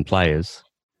Italian players,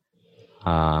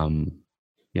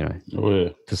 you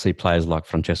know, to see players like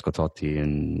Francesco Totti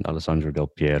and Alessandro Del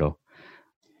Piero,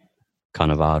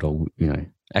 Cannavaro, you know,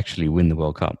 actually win the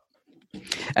World Cup.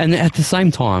 And at the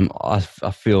same time, I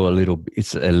feel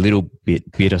it's a little bit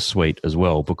bittersweet as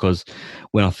well, because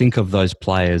when I think of those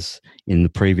players in the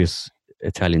previous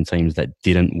Italian teams that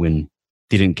didn't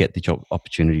get the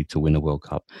opportunity to win a World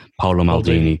Cup, Paolo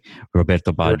Maldini,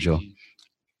 Roberto Baggio,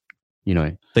 you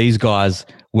know, these guys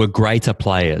were greater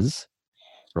players,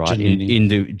 right?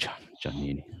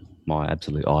 Giannini, my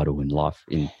absolute idol in life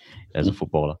as a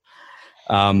footballer.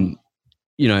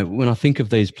 You know, when I think of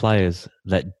these players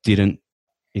that didn't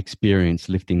experience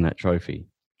lifting that trophy,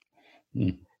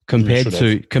 compared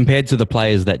to the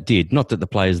players that did, not that the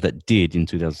players that did in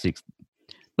 2006,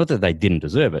 not that they didn't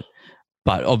deserve it,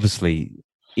 but obviously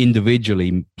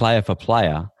individually, player for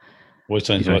player,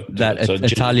 Italian. So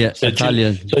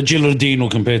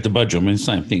Gilardino compared to Baggio, I mean,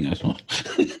 same thing as well.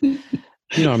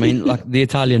 You know what I mean? Like the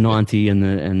Italian 90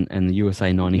 and the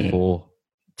USA 94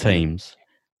 teams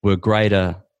were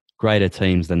greater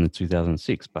teams than the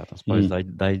 2006, but I suppose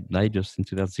they just in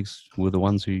 2006 were the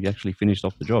ones who actually finished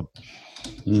off the job.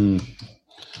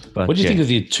 But what do you think of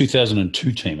the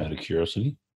 2002 team, out of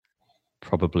curiosity?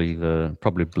 Probably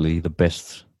the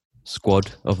best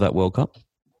squad of that World Cup.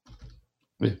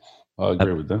 Yeah, I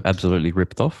agree with that. Absolutely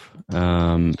ripped off,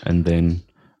 and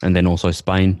then also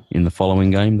Spain in the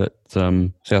following game that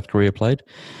South Korea played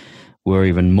were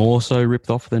even more so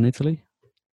ripped off than Italy.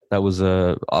 That was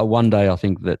one day I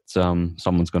think that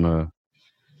someone's going to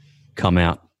come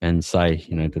out and say,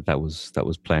 you know, that was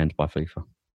planned by FIFA,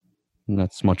 and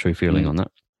that's my true feeling on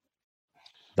that.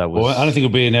 Well, I don't think it'll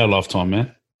be in our lifetime,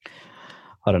 man.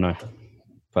 I don't know,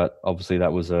 but obviously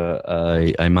that was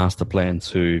a master plan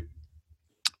to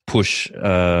push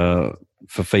for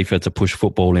FIFA to push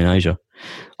football in Asia.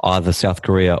 Either South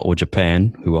Korea or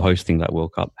Japan, who were hosting that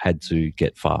World Cup, had to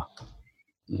get far,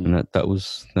 and that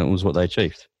was what they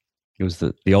achieved. It was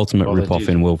the ultimate rip-off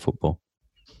in world football,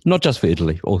 not just for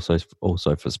Italy, also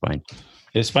for Spain.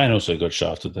 Yeah, Spain also got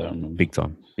shafted there. I remember. Big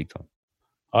time.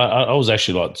 I was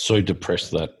actually like so depressed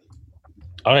that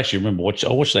I actually remember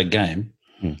I watched that game.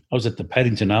 I was at the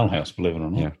Paddington Ale House, believe it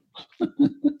or not,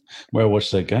 where I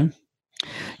watched that game.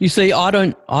 You see, I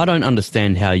don't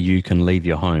understand how you can leave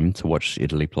your home to watch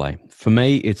Italy play. For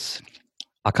me,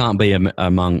 I can't be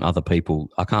among other people.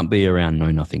 I can't be around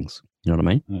know-nothings. You know what I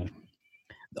mean? Yeah.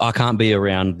 I can't be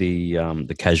around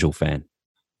the casual fan.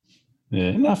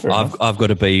 Yeah, no, fair enough. I've got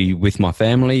to be with my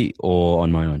family or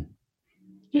on my own.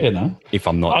 Yeah, no. If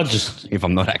I'm not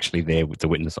actually there to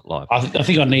witness it live, I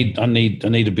think I need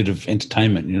a bit of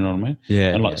entertainment. You know what I mean? Yeah.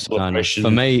 And like celebration.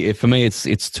 For me,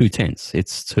 it's too tense.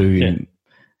 It's too. Yeah.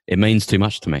 It means too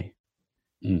much to me.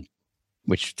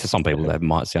 Which to some people that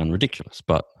might sound ridiculous,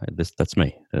 but that's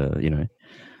me. You know.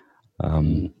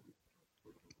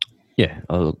 Yeah.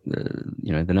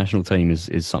 You know, the national team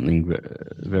is something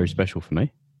very special for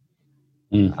me.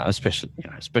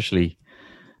 Especially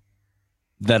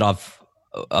that I've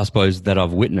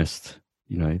witnessed,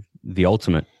 you know, the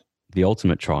ultimate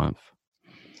triumph.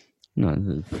 You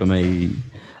know, for me,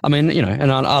 I mean, you know,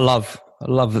 and I love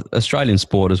Australian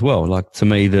sport as well. Like to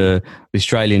me, the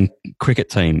Australian cricket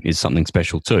team is something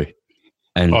special too,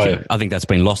 and I think that's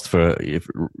been lost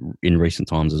in recent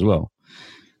times as well.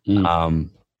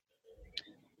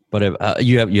 But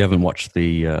you haven't watched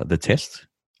the Test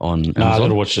on Amazon? No, I got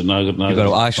to watch it.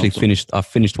 No, I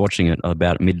finished watching it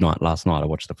about midnight last night. I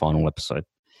watched the final episode.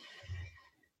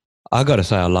 I got to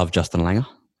say, I love Justin Langer.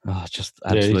 Oh, just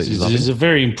absolutely love him. He's a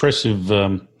very impressive.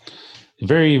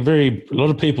 Very, very. A lot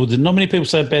of people. Not many people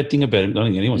say a bad thing about him. I don't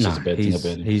think anyone says a bad thing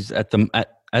about him. He's at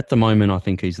the moment. I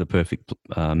think he's the perfect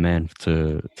man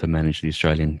to manage the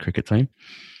Australian cricket team,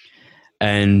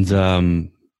 and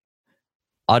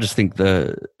I just think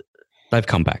they've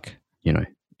come back. You know,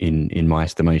 in my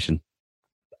estimation,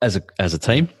 as a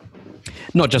team,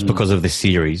 Not just because of the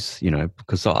series,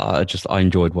 because I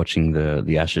enjoyed watching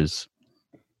the Ashes,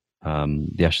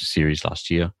 series last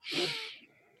year.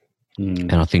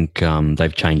 And I think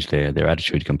they've changed their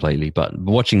attitude completely. But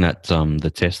watching that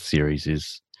the Test series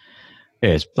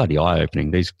it's bloody eye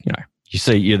opening. These you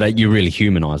see that you really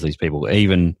humanise these people.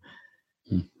 Even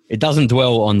it doesn't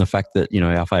dwell on the fact that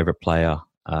our favourite player,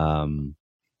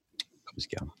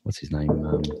 what's his name,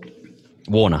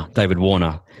 David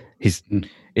Warner.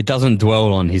 It doesn't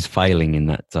dwell on his failing in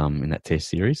that Test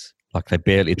series. Like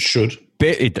it should,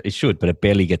 but it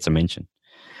barely gets a mention.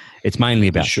 It's mainly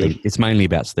about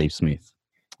Steve Smith,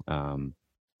 and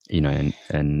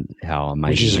how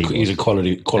amazing he's a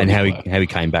quality and how player. How he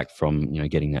came back from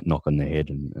getting that knock on the head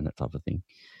and that type of thing,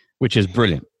 which is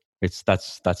brilliant.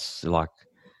 That's like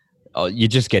you're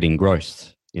just getting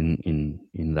engrossed in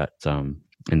that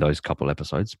in those couple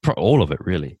episodes, all of it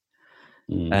really.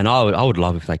 And I would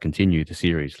love if they continue the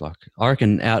series. Like I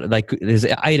reckon there's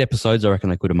 8 episodes. I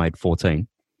reckon they could have made 14.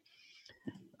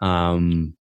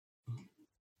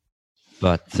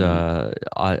 But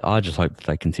I just hope that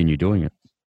they continue doing it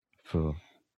for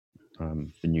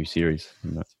the new series.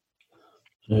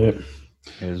 Yeah,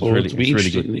 it's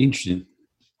really good. Interesting.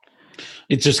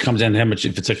 It just comes down to how much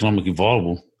if it's economically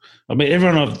viable. I mean,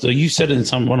 you said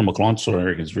it in one of my clients' story. I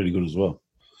reckon it's really good as well.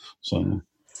 So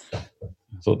I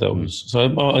thought that was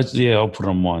I'll put it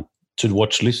on my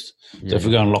to-watch list. Yeah. So if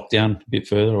we go on lockdown a bit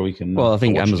further, or we can. Well, I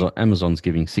think Amazon's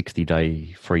giving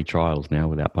 60-day free trials now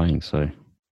without paying. So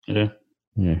yeah,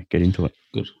 get into it.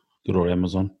 Good old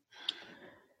Amazon.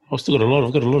 I've got a lot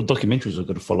of documentaries I've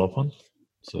got to follow up on.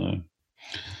 So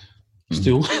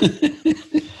still,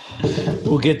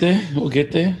 we'll get there.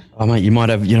 Oh mate, you might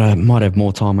have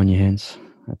more time on your hands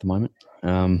at the moment.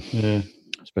 Yeah.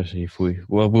 Especially if we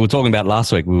were talking about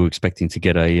last week, we were expecting to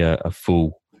get a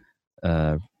full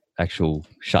actual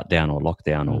shutdown or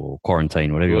lockdown or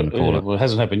quarantine, whatever you want to call it. Well, it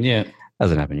hasn't happened yet. I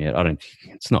don't think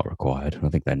it's not required. I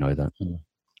think they know that.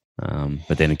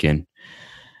 But then again,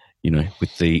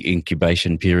 with the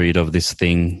incubation period of this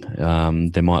thing,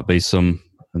 there might be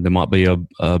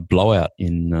a blowout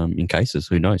in cases.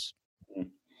 Who knows?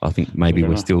 I think maybe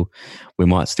we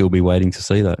might still be waiting to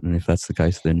see that, and if that's the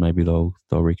case, then maybe they'll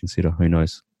reconsider. Who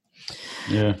knows?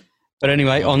 Yeah. But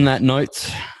anyway, on that note,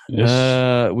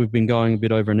 yes. We've been going a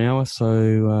bit over an hour,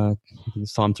 so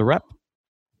it's time to wrap.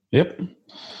 Yep.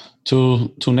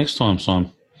 Till next time,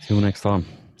 Simon. Till next time.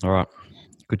 All right.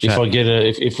 Good chat. If I get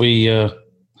if we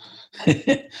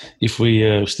if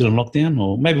we still in lockdown,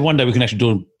 or maybe one day we can actually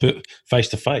do it face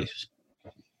to face.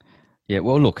 Yeah.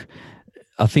 Well, look.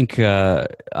 I think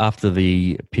after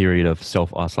the period of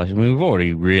self-isolation, we've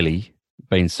already really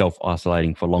been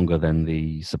self-isolating for longer than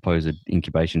the supposed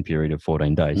incubation period of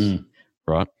 14 days,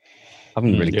 right? I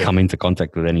haven't really come into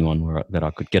contact with anyone that I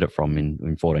could get it from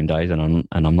in 14 days, and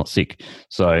I'm not sick.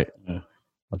 So I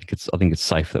think it's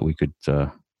safe that we could,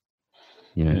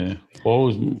 Yeah. Well,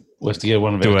 we have to get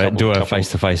one of our do a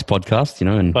face-to-face podcast,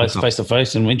 and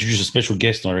face-to-face, and introduce a special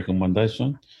guest. I reckon one day,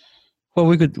 soon. Well,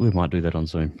 we might do that on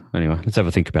Zoom. Anyway, let's have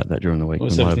a think about that during the week. We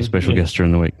might have a special guest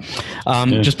during the week.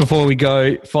 Just before we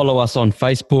go, follow us on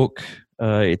Facebook.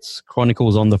 It's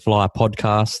Chronicles on the Fly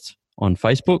podcast on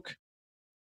Facebook.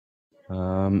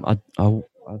 I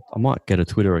might get a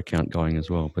Twitter account going as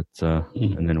well, but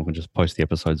and then we can just post the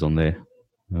episodes on there.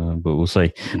 But we'll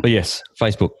see. But yes,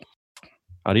 Facebook.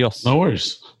 Adios. No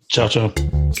worries. Ciao, ciao.